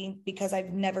fertility because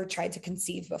I've never tried to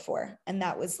conceive before. And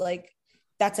that was like,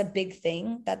 that's a big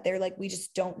thing that they're like, we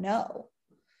just don't know.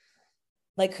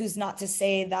 Like, who's not to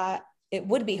say that it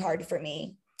would be hard for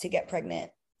me to get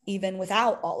pregnant even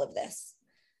without all of this.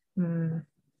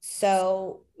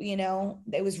 So, you know,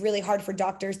 it was really hard for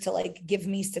doctors to like give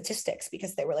me statistics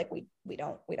because they were like, we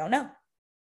don't know.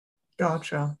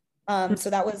 Gotcha. So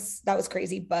that was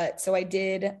crazy. But so I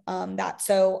did that.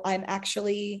 So I'm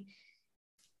actually,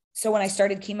 so when I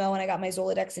started chemo and I got my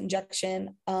Zoladex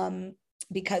injection,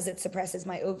 because it suppresses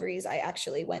my ovaries, I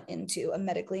actually went into a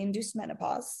medically induced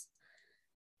menopause.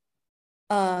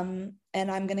 And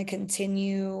I'm going to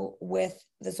continue with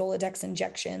the Zoladex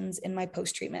injections in my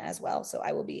post-treatment as well. So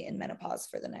I will be in menopause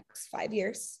for the next 5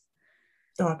 years.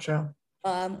 Gotcha.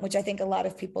 Which I think a lot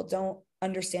of people don't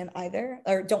understand either,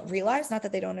 or don't realize, not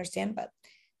that they don't understand, but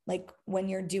like when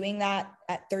you're doing that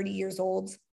at 30 years old,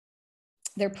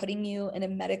 they're putting you in a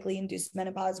medically induced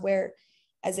menopause where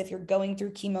as if you're going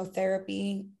through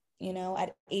chemotherapy, you know,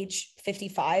 at age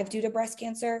 55 due to breast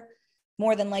cancer,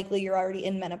 more than likely you're already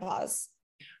in menopause.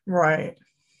 Right.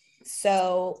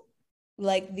 So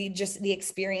like the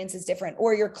experience is different,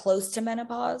 or you're close to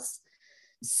menopause.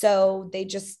 So they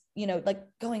just, you know, like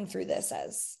going through this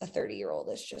as a 30-year-old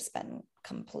has just been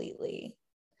completely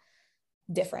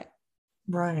different.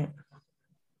 Right.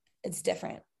 It's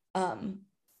different.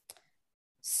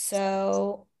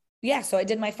 So yeah, so I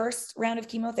did my first round of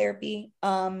chemotherapy.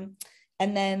 And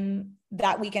then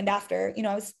that weekend after, you know,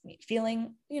 I was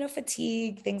feeling, you know,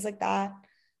 fatigue, things like that.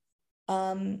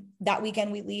 That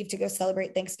weekend we leave to go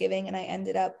celebrate Thanksgiving, and I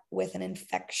ended up with an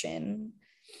infection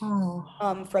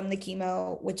from the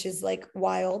chemo, which is like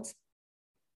wild.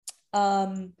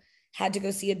 Had to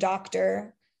go see a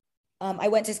doctor. I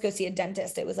went to go see a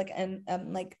dentist. It was like an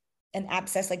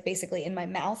abscess, like basically in my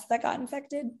mouth that got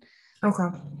infected. Okay.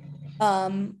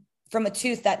 From a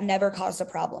tooth that never caused a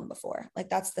problem before. Like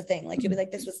that's the thing. Like you'll be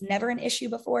like, this was never an issue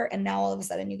before, and now all of a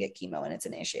sudden you get chemo and it's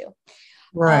an issue.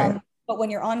 Right. But when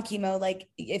you're on chemo, like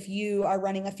if you are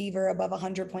running a fever above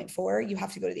 100.4, you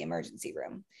have to go to the emergency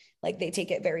room. Like they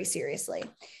take it very seriously.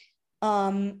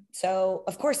 So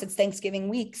of course it's Thanksgiving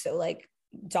week. So like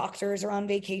doctors are on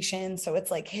vacation. So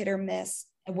it's like hit or miss.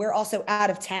 And we're also out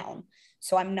of town.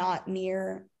 So I'm not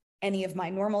near any of my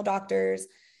normal doctors.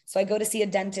 So I go to see a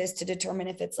dentist to determine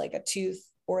if it's like a tooth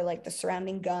or like the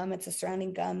surrounding gum. It's a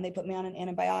surrounding gum. They put me on an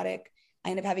antibiotic. I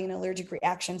end up having an allergic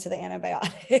reaction to the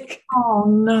antibiotic. Oh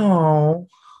no.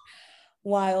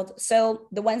 Wild. So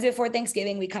the Wednesday before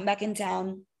Thanksgiving, we come back in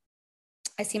town.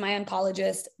 I see my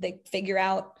oncologist. They figure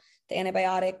out the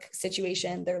antibiotic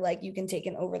situation. They're like, you can take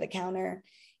an over-the-counter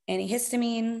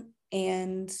antihistamine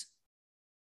and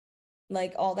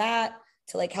like all that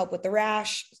to like help with the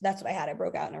rash. So that's what I had. I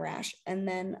broke out in a rash. And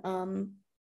then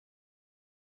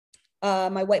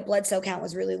my white blood cell count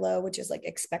was really low, which is like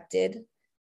expected.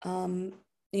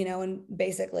 You know, and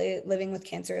basically living with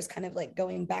cancer is kind of like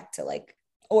going back to like,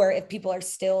 or if people are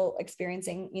still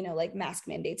experiencing, you know, like mask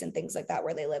mandates and things like that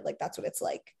where they live, like that's what it's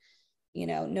like, you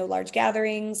know, no large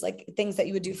gatherings, like things that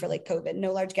you would do for like COVID,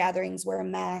 no large gatherings, wear a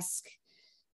mask,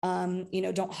 you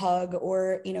know, don't hug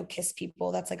or, you know, kiss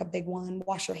people. That's like a big one.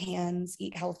 Wash your hands,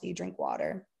 eat healthy, drink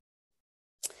water.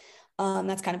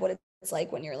 That's kind of what it's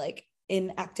like when you're like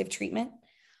in active treatment.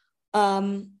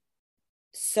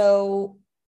 So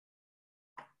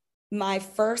my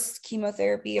first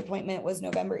chemotherapy appointment was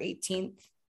November 18th,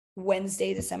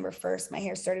 Wednesday, December 1st. My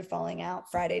hair started falling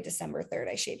out. Friday, December 3rd,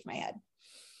 I shaved my head.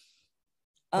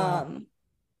 Wow.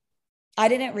 I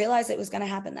didn't realize it was going to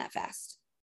happen that fast.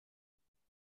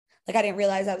 Like I didn't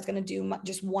realize I was going to do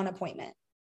just one appointment.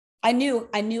 I knew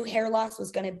hair loss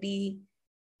was going to be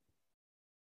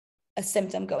a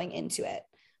symptom going into it.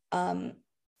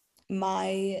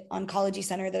 My oncology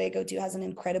center that I go to has an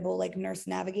incredible like nurse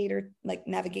navigator, like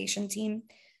navigation team.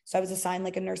 So I was assigned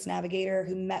like a nurse navigator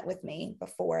who met with me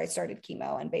before I started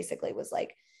chemo and basically was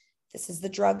like, this is the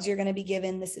drugs you're going to be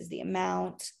given. This is the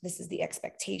amount. This is the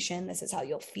expectation. This is how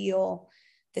you'll feel.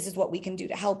 This is what we can do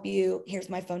to help you. Here's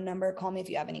my phone number. Call me if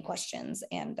you have any questions.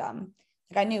 And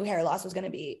like I knew hair loss was going to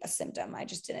be a symptom. I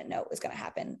just didn't know it was going to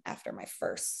happen after my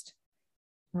first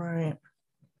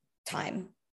time.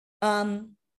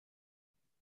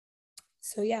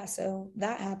 So yeah, so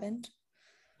that happened.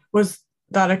 Was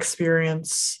that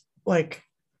experience like,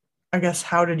 I guess,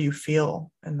 how did you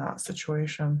feel in that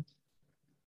situation?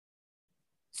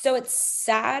 So it's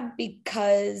sad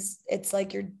because it's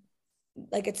like you're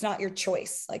like, it's not your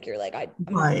choice. Like you're like, I'm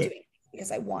not doing it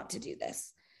because I want to do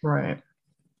this. Right.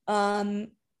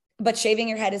 But shaving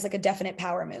your head is like a definite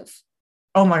power move.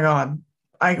 Oh my God.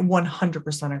 I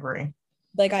 100% agree.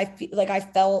 Like I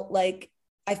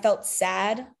felt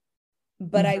sad,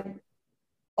 but Mhm. I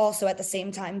also at the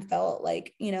same time felt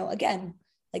like, again,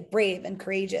 like brave and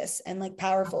courageous and like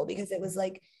powerful, because it was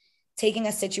like taking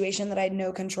a situation that I had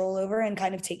no control over and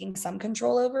kind of taking some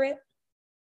control over it.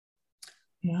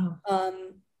 Yeah.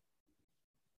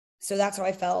 So that's how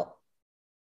I felt.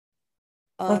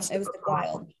 That's It was super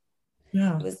powerful. wild.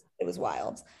 Yeah. It was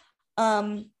wild.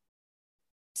 Um,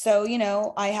 so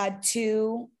I had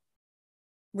 2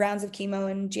 rounds of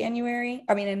chemo in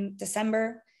in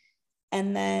December.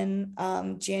 And then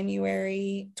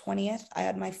January 20th, I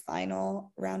had my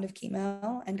final round of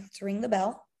chemo and got to ring the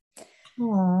bell.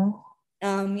 Oh.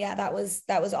 Yeah, that was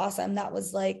awesome. That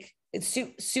was like, it's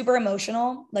super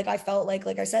emotional. Like I felt like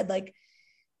I said, like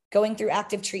going through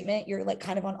active treatment, you're like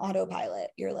kind of on autopilot.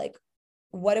 You're like,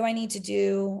 what do I need to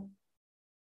do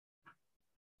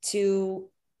to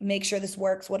make sure this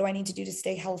works? What do I need to do to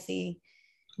stay healthy?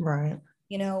 Right.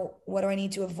 What do I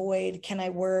need to avoid? Can I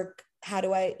work? How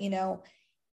do I,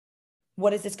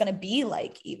 what is this going to be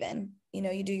like? Even,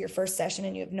 you do your first session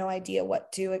and you have no idea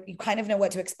you kind of know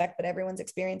what to expect, but everyone's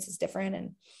experience is different.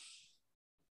 And,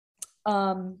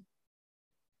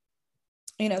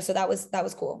 so that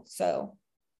was cool. So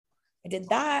I did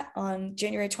that on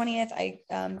January 20th. I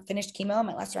finished chemo,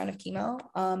 my last round of chemo.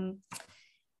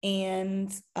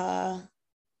 And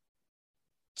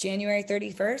January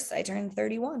 31st, I turned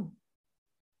 31.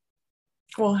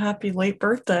 Well, happy late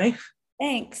birthday.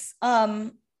 Thanks.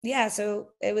 Yeah, so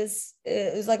it was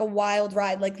like a wild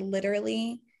ride. Like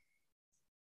literally,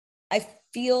 I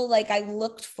feel like I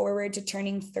looked forward to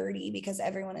turning 30 because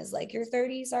everyone is like, your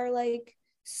 30s are like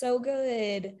so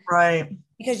good Right.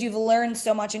 because you've learned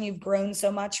so much and you've grown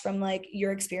so much from like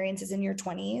your experiences in your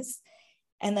 20s.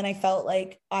 And then I felt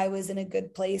like I was in a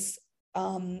good place,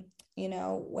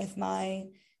 with my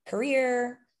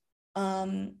career.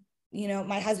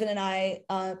 My husband and I,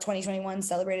 2021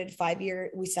 celebrated 5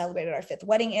 year. We celebrated our 5th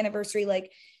wedding anniversary,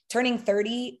 like turning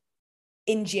 30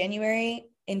 in January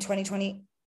in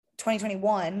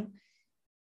 2021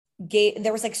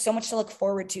 there was like so much to look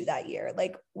forward to that year.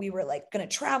 Like we were like going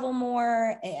to travel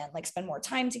more and like spend more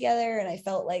time together. And I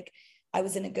felt like I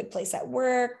was in a good place at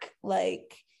work.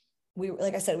 Like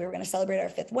I said, we were going to celebrate our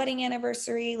 5th wedding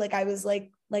anniversary. Like I was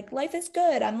like life is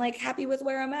good. I'm like happy with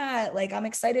where I'm at. Like I'm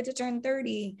excited to turn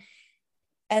 30.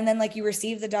 And then like you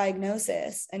receive the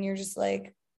diagnosis and you're just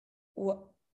like, what?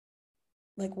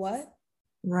 Like what?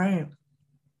 Right.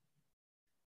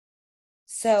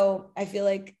 So I feel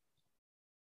like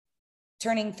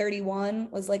turning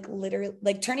 31 was like literally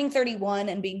like turning 31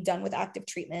 and being done with active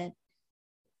treatment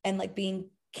and like being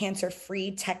cancer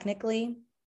free technically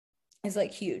is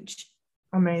like huge.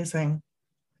 Amazing.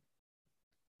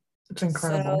 It's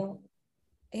incredible.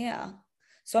 So yeah.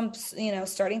 So I'm,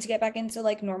 starting to get back into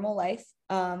like normal life.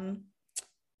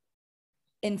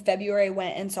 In February, I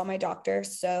went and saw my doctor.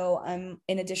 So I'm,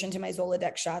 in addition to my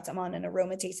Zoladex shots, I'm on an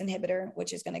aromatase inhibitor,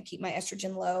 which is going to keep my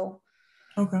estrogen low,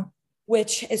 Okay.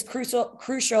 which is crucial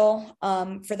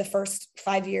for the first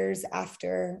 5 years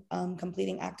after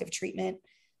completing active treatment,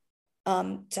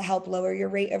 to help lower your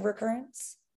rate of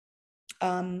recurrence.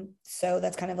 So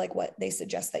that's kind of like what they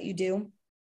suggest that you do.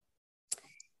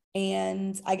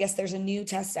 And I guess there's a new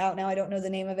test out now. I don't know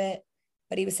the name of it,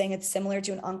 but he was saying it's similar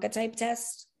to an Oncotype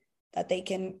test, that they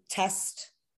can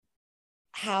test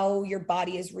how your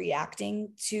body is reacting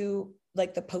to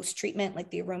like the post-treatment,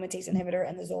 like the aromatase inhibitor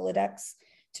and the Zoladex,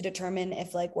 to determine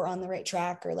if like we're on the right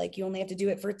track, or like you only have to do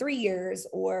it for 3 years,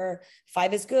 or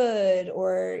 5 is good,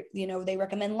 or they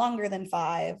recommend longer than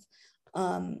 5.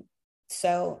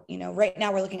 So right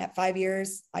now we're looking at 5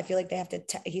 years. I feel like they have to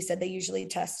he said they usually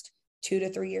test 2 to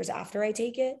 3 years after I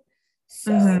take it.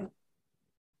 Mm-hmm. So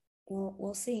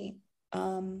we'll see.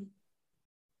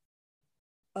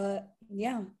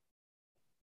 Yeah.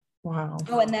 Wow.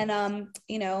 Oh, and then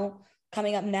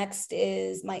coming up next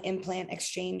is my implant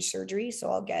exchange surgery. So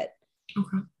I'll get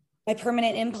Okay. my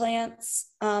permanent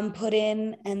implants put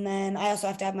in, and then I also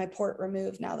have to have my port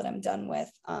removed now that I'm done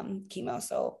with chemo.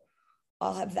 So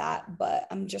I'll have that, but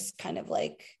I'm just kind of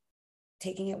like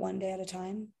taking it one day at a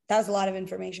time. That was a lot of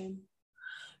information.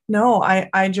 No,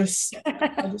 I just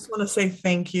want to say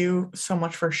thank you so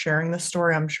much for sharing this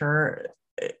story. I'm sure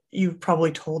you've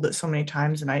probably told it so many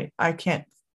times, and I can't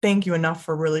thank you enough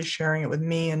for really sharing it with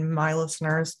me and my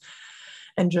listeners,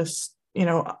 and just,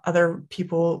 other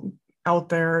people out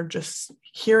there just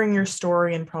hearing your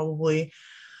story, and probably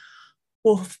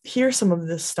will hear some of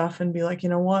this stuff and be like, you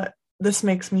know what? This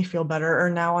makes me feel better, or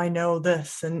now I know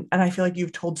this. And I feel like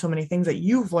you've told so many things that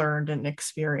you've learned and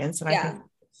experienced. And I think Yeah.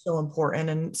 it's so important.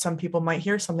 And some people might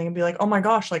hear something and be like, oh my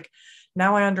gosh, like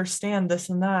now I understand this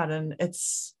and that. And it,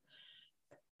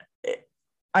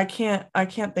 I can't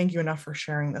thank you enough for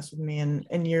sharing this with me.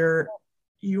 And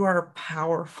you are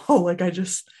powerful. Like I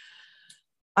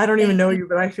don't even Thank know you. you,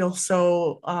 but I feel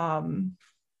so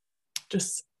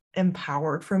just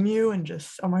empowered from you, and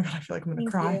just, oh my God, I feel like I'm gonna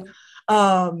Thank cry. you.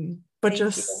 But Thank you.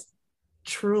 just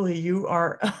truly, you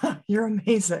are you're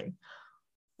amazing.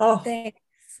 Oh, Thanks.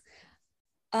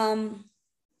 Um,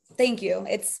 thank you.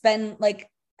 It's been like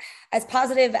as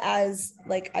positive as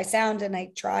like I sound, and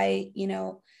I try,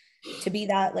 to be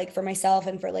that like for myself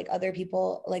and for like other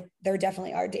people. Like there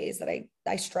definitely are days that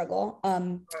I struggle.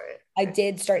 right. I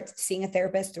did start seeing a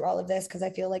therapist through all of this because I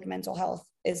feel like mental health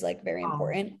is like very Oh,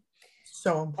 important.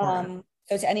 so important.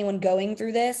 So to anyone going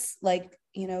through this, like,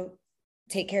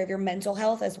 take care of your mental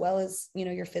health as well as,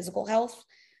 your physical health.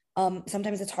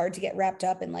 Sometimes it's hard to get wrapped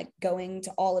up in like going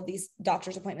to all of these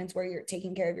doctor's appointments where you're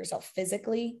taking care of yourself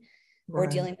physically or Right.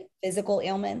 dealing with physical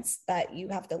ailments, that you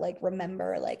have to like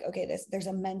remember like, okay, there's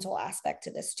a mental aspect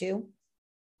to this too.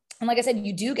 And like I said,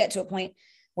 you do get to a point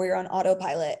where you're on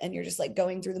autopilot and you're just like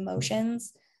going through the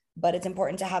motions, but it's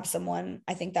important to have someone,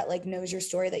 I think, that like knows your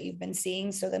story, that you've been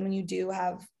seeing, so then when you do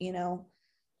have,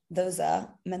 those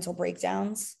mental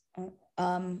breakdowns,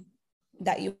 um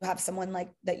that you have someone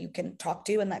like that you can talk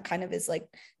to, and that kind of is like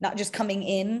not just coming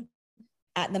in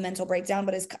at the mental breakdown,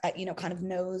 but is, kind of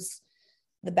knows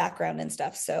the background and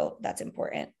stuff. So that's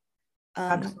important.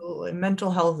 um Absolutely.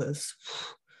 Mental health is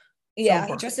so yeah,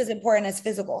 important. just as important as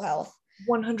physical health.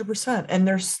 100%. And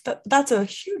that's a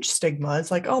huge stigma.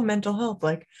 It's like, oh, mental health,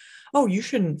 like, oh, you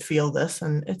shouldn't feel this.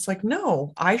 And it's like,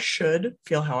 no, I should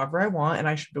feel however I want, and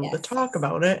I should be able to Yes. talk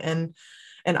about it. And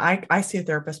I see a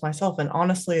therapist myself, and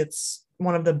honestly, it's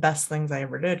one of the best things I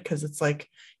ever did, because it's like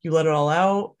you let it all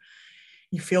out,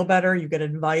 you feel better, you get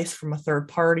advice from a third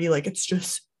party. Like,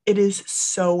 it is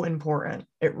so important.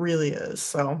 It really is.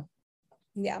 So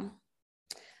Yeah.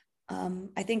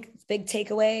 I think big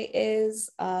takeaway is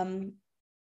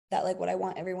that like what I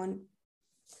want everyone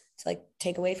to like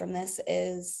take away from this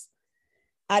is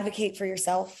advocate for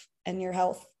yourself and your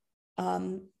health.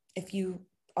 If you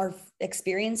are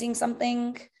experiencing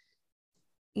something,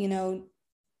 you know,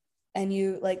 and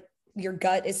you like your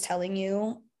gut is telling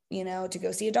you, to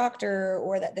go see a doctor,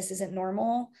 or that this isn't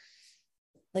normal,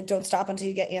 like don't stop until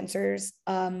you get answers.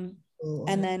 And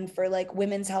then for like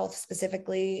women's health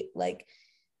specifically, like,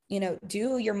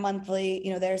 do your monthly,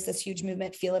 there's this huge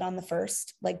movement, feel it on the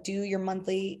first, like do your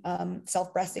monthly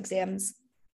self breast exams,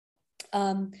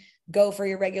 um, go for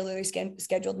your regularly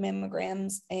scheduled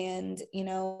mammograms, and,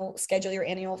 schedule your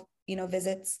annual,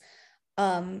 visits.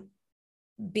 Um,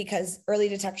 because early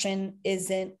detection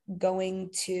isn't going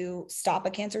to stop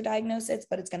a cancer diagnosis,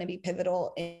 but it's going to be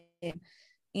pivotal in,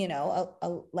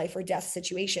 a life or death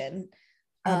situation.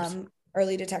 absolutely.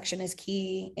 Early detection is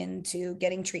key into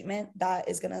getting treatment that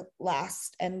is going to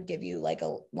last and give you like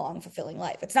a long, fulfilling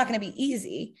life. It's not going to be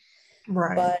easy,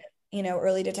 Right. but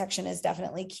early detection is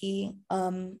definitely key.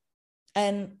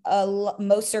 And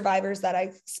most survivors that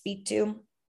I speak to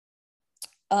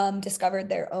discovered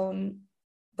their own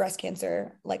breast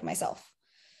cancer like myself.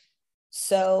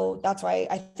 So that's why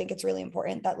I think it's really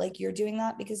important that like you're doing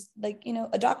that, because like,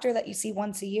 a doctor that you see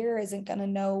once a year isn't going to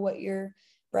know what your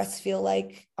breasts feel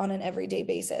like on an everyday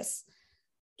basis.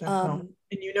 Definitely. Um,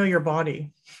 And you know your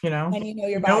body, you know, and you know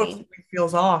your you know if body. something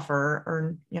feels off,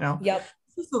 or Yep.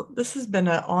 this has been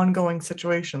an ongoing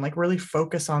situation. Like, really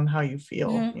focus on how you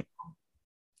feel. Mm-hmm.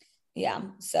 Yeah.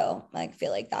 So I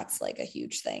feel like that's like a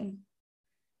huge thing,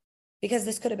 because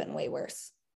this could have been way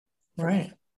worse for Right.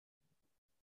 me.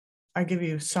 I give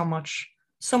you so much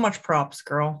props,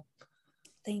 girl.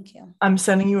 Thank you. I'm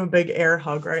sending you a big air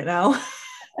hug right now.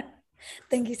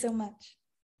 Thank you so much.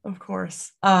 Of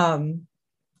course.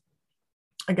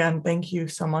 Again, thank you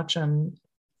so much. And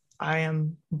I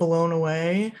am blown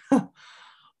away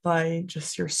by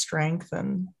just your strength,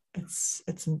 and it's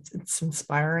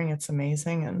inspiring. It's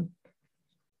amazing, and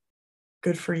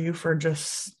good for you for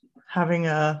just having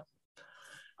a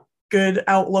good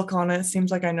outlook on it. Seems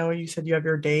like, I know you said you have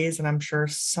your days, and I'm sure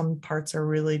some parts are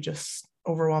really just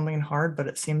overwhelming and hard, but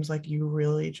it seems like you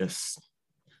really just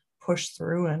push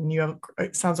through, and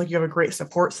it sounds like you have a great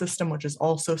support system, which is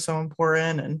also so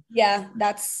important. And Yeah,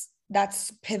 that's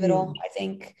pivotal. huge. I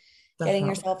think getting Definitely.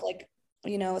 yourself like,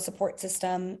 a support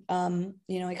system.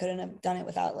 I couldn't have done it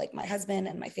without like my husband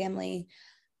and my family,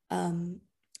 um,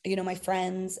 my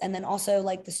friends, and then also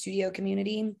like the studio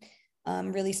community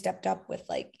really stepped up with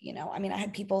like, I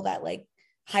had people that like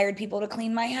hired people to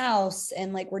clean my house,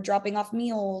 and like we're dropping off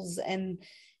meals, and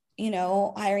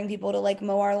hiring people to like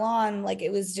mow our lawn. Like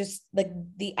it was just like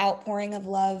the outpouring of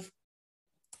love.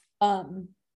 Um,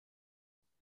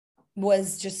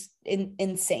 was just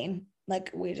insane.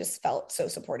 Like we just felt so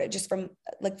supported just from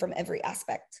every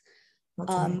aspect.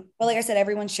 That's amazing. But like I said,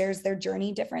 everyone shares their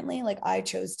journey differently. Like I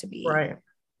chose to be Right.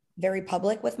 very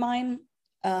public with mine.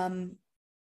 Um,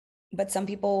 but some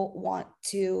people want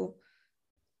to,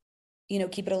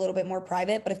 keep it a little bit more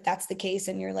private. But if that's the case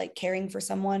and you're like caring for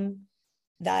someone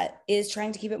that is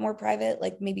trying to keep it more private,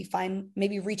 like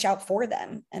maybe reach out for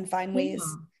them and find ways,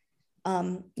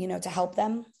 Yeah. to help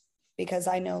them. Because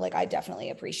I know like I definitely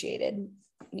appreciated,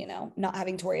 not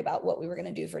having to worry about what we were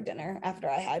going to do for dinner after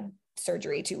I had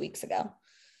surgery 2 weeks ago.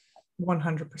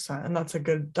 100%. And that's a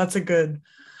good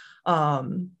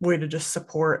way to just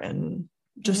support, and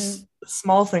Mm-hmm. just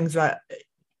small things that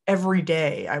every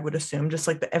day, I would assume, just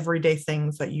like the everyday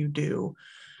things that you do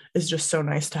is just so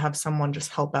nice to have someone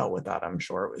just help out with that. I'm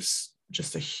sure it was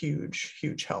just a huge,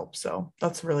 huge help. So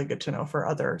that's really good to know for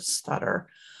others that are,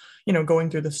 going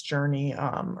through this journey,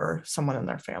 or someone in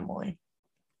their family.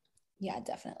 Yeah,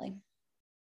 definitely.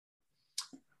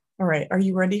 All right. Are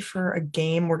you ready for a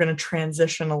game? We're going to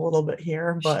transition a little bit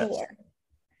here, but Sure.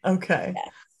 okay.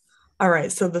 Yeah. All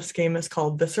right. So this game is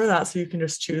called This or That. So you can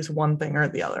just choose one thing or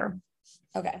the other.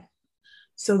 Okay.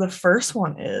 So the first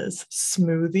one is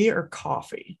smoothie or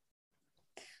coffee?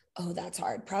 Oh, that's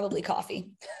hard. Probably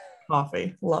coffee.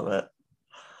 Coffee. Love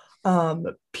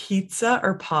it. Pizza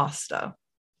or pasta?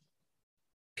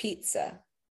 Pizza.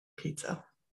 Pizza.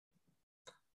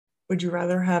 Would you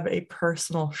rather have a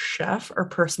personal chef or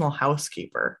personal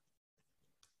housekeeper?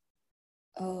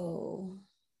 Oh,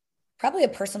 probably a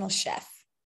personal chef.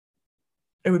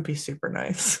 It would be super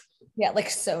nice. Yeah, like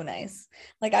so nice.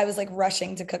 Like I was like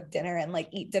rushing to cook dinner and like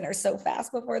eat dinner so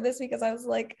fast before this because I was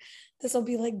like, this will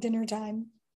be like dinner time.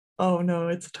 Oh no,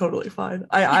 it's totally fine.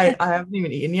 I haven't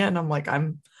even eaten yet,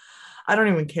 and I don't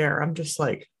even care. I'm just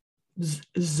like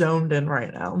zoned in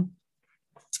right now.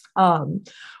 Um,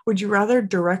 would you rather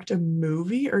direct a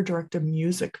movie or direct a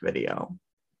music video?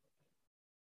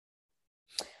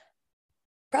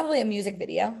 Probably a music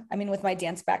video. I mean, with my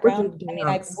dance With your background, I mean,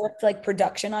 I've dance. worked like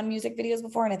production on music videos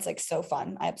before and it's like so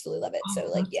fun. I absolutely love it. Oh, So,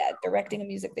 like, that's yeah, directing a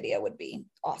music video would be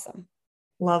awesome.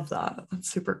 love that. That's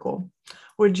super cool.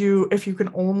 Would you, if you can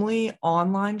only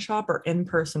online shop or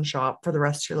in-person shop for the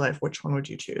rest of your life, which one would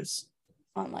you choose?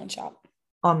 Online shop.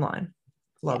 Online.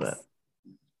 Love it. Yes.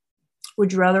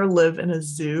 Would you rather live in a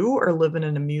zoo or live in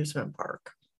an amusement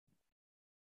park?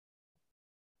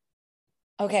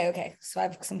 Okay. Okay. So, I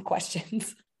have some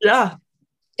questions. Yeah.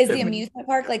 Is the Hit me. amusement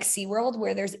park like SeaWorld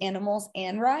where there's animals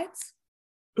and rides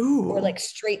or Ooh. like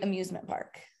straight amusement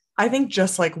park? I think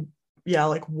just like, yeah,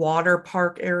 like water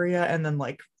park area and then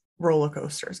like roller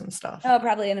coasters and stuff. Oh,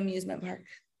 probably an amusement park.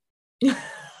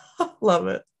 Love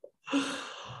it.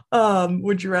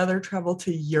 Would you rather travel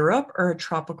to Europe or a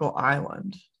tropical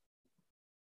island?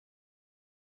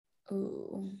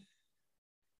 Ooh,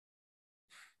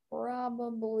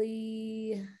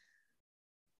 probably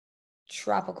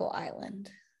tropical island.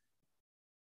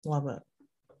 Love it.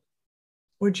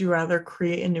 Would you rather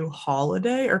create a new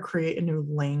holiday or create a new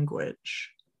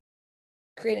language?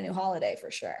 Create a new holiday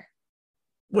for sure.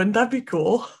 Wouldn't that be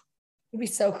cool? It'd be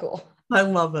so cool. I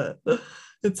love it.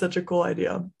 It's such a cool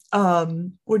idea.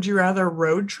 Would you rather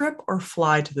road trip or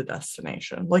fly to the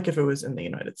destination? Like if it was in the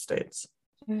United States.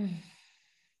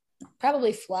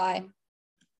 Probably fly.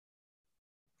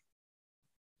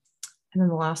 And then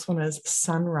the last one is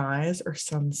sunrise or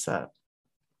sunset?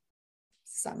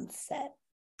 Sunset.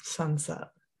 Sunset.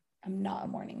 I'm not a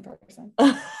morning person.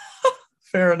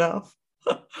 Fair enough.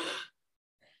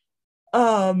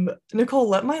 Nicole,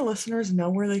 let my listeners know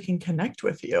where they can connect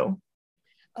with you.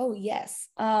 Oh, yes.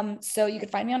 So you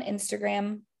could find me on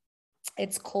Instagram.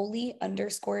 It's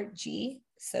Coley_G.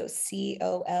 So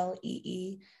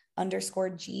COLEE_G.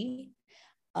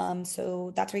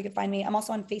 So that's where you can find me. I'm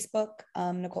also on Facebook,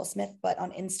 Nicole Smith, but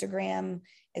on Instagram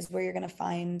is where you're going to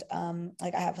find,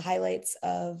 like I have highlights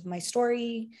of my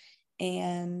story.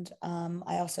 And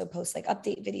I also post like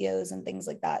update videos and things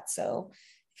like that. So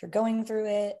if you're going through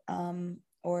it,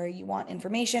 or you want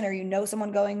information or you know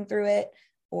someone going through it,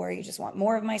 or you just want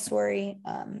more of my story,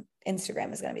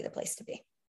 Instagram is going to be the place to be.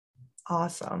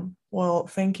 Awesome. Well,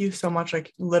 thank you so much. I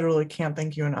literally can't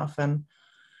thank you enough. And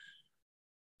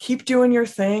keep doing your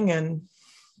thing, and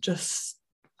just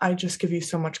I just give you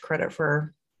so much credit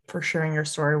for sharing your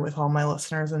story with all my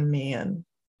listeners and me. And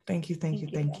thank you, thank you,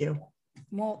 Thank thank you. you.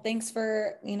 Well, thanks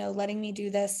for, letting me do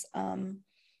this.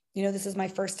 This is my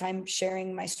first time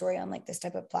sharing my story on like this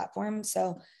type of platform.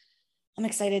 So I'm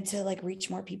excited to like reach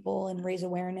more people and raise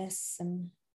awareness and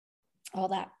all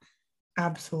that.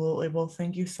 Absolutely. Well,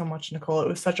 thank you so much, Nicole. It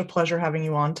was such a pleasure having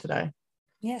you on today.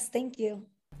 Yes, thank you.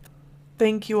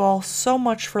 Thank you all so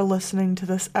much for listening to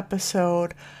this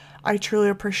episode. I truly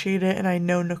appreciate it, and I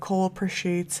know Nicole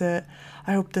appreciates it.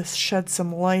 I hope this sheds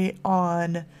some light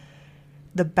on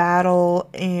the battle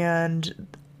and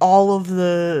all of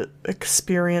the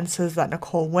experiences that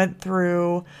Nicole went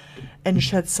through, and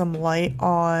shed some light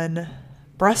on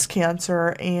breast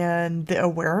cancer and the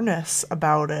awareness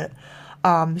about it.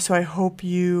 So I hope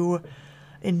you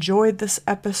enjoyed this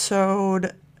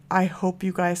episode. I hope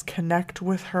you guys connect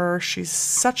with her. She's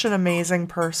such an amazing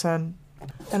person,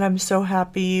 and I'm so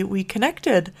happy we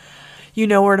connected. You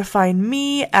know where to find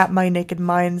me, at My Naked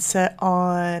Mindset,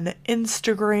 on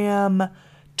Instagram,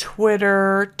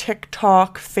 Twitter,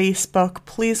 TikTok, Facebook.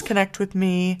 Please connect with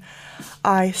me.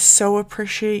 I so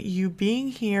appreciate you being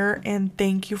here, and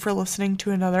thank you for listening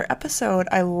to another episode.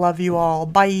 I love you all.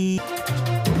 Bye.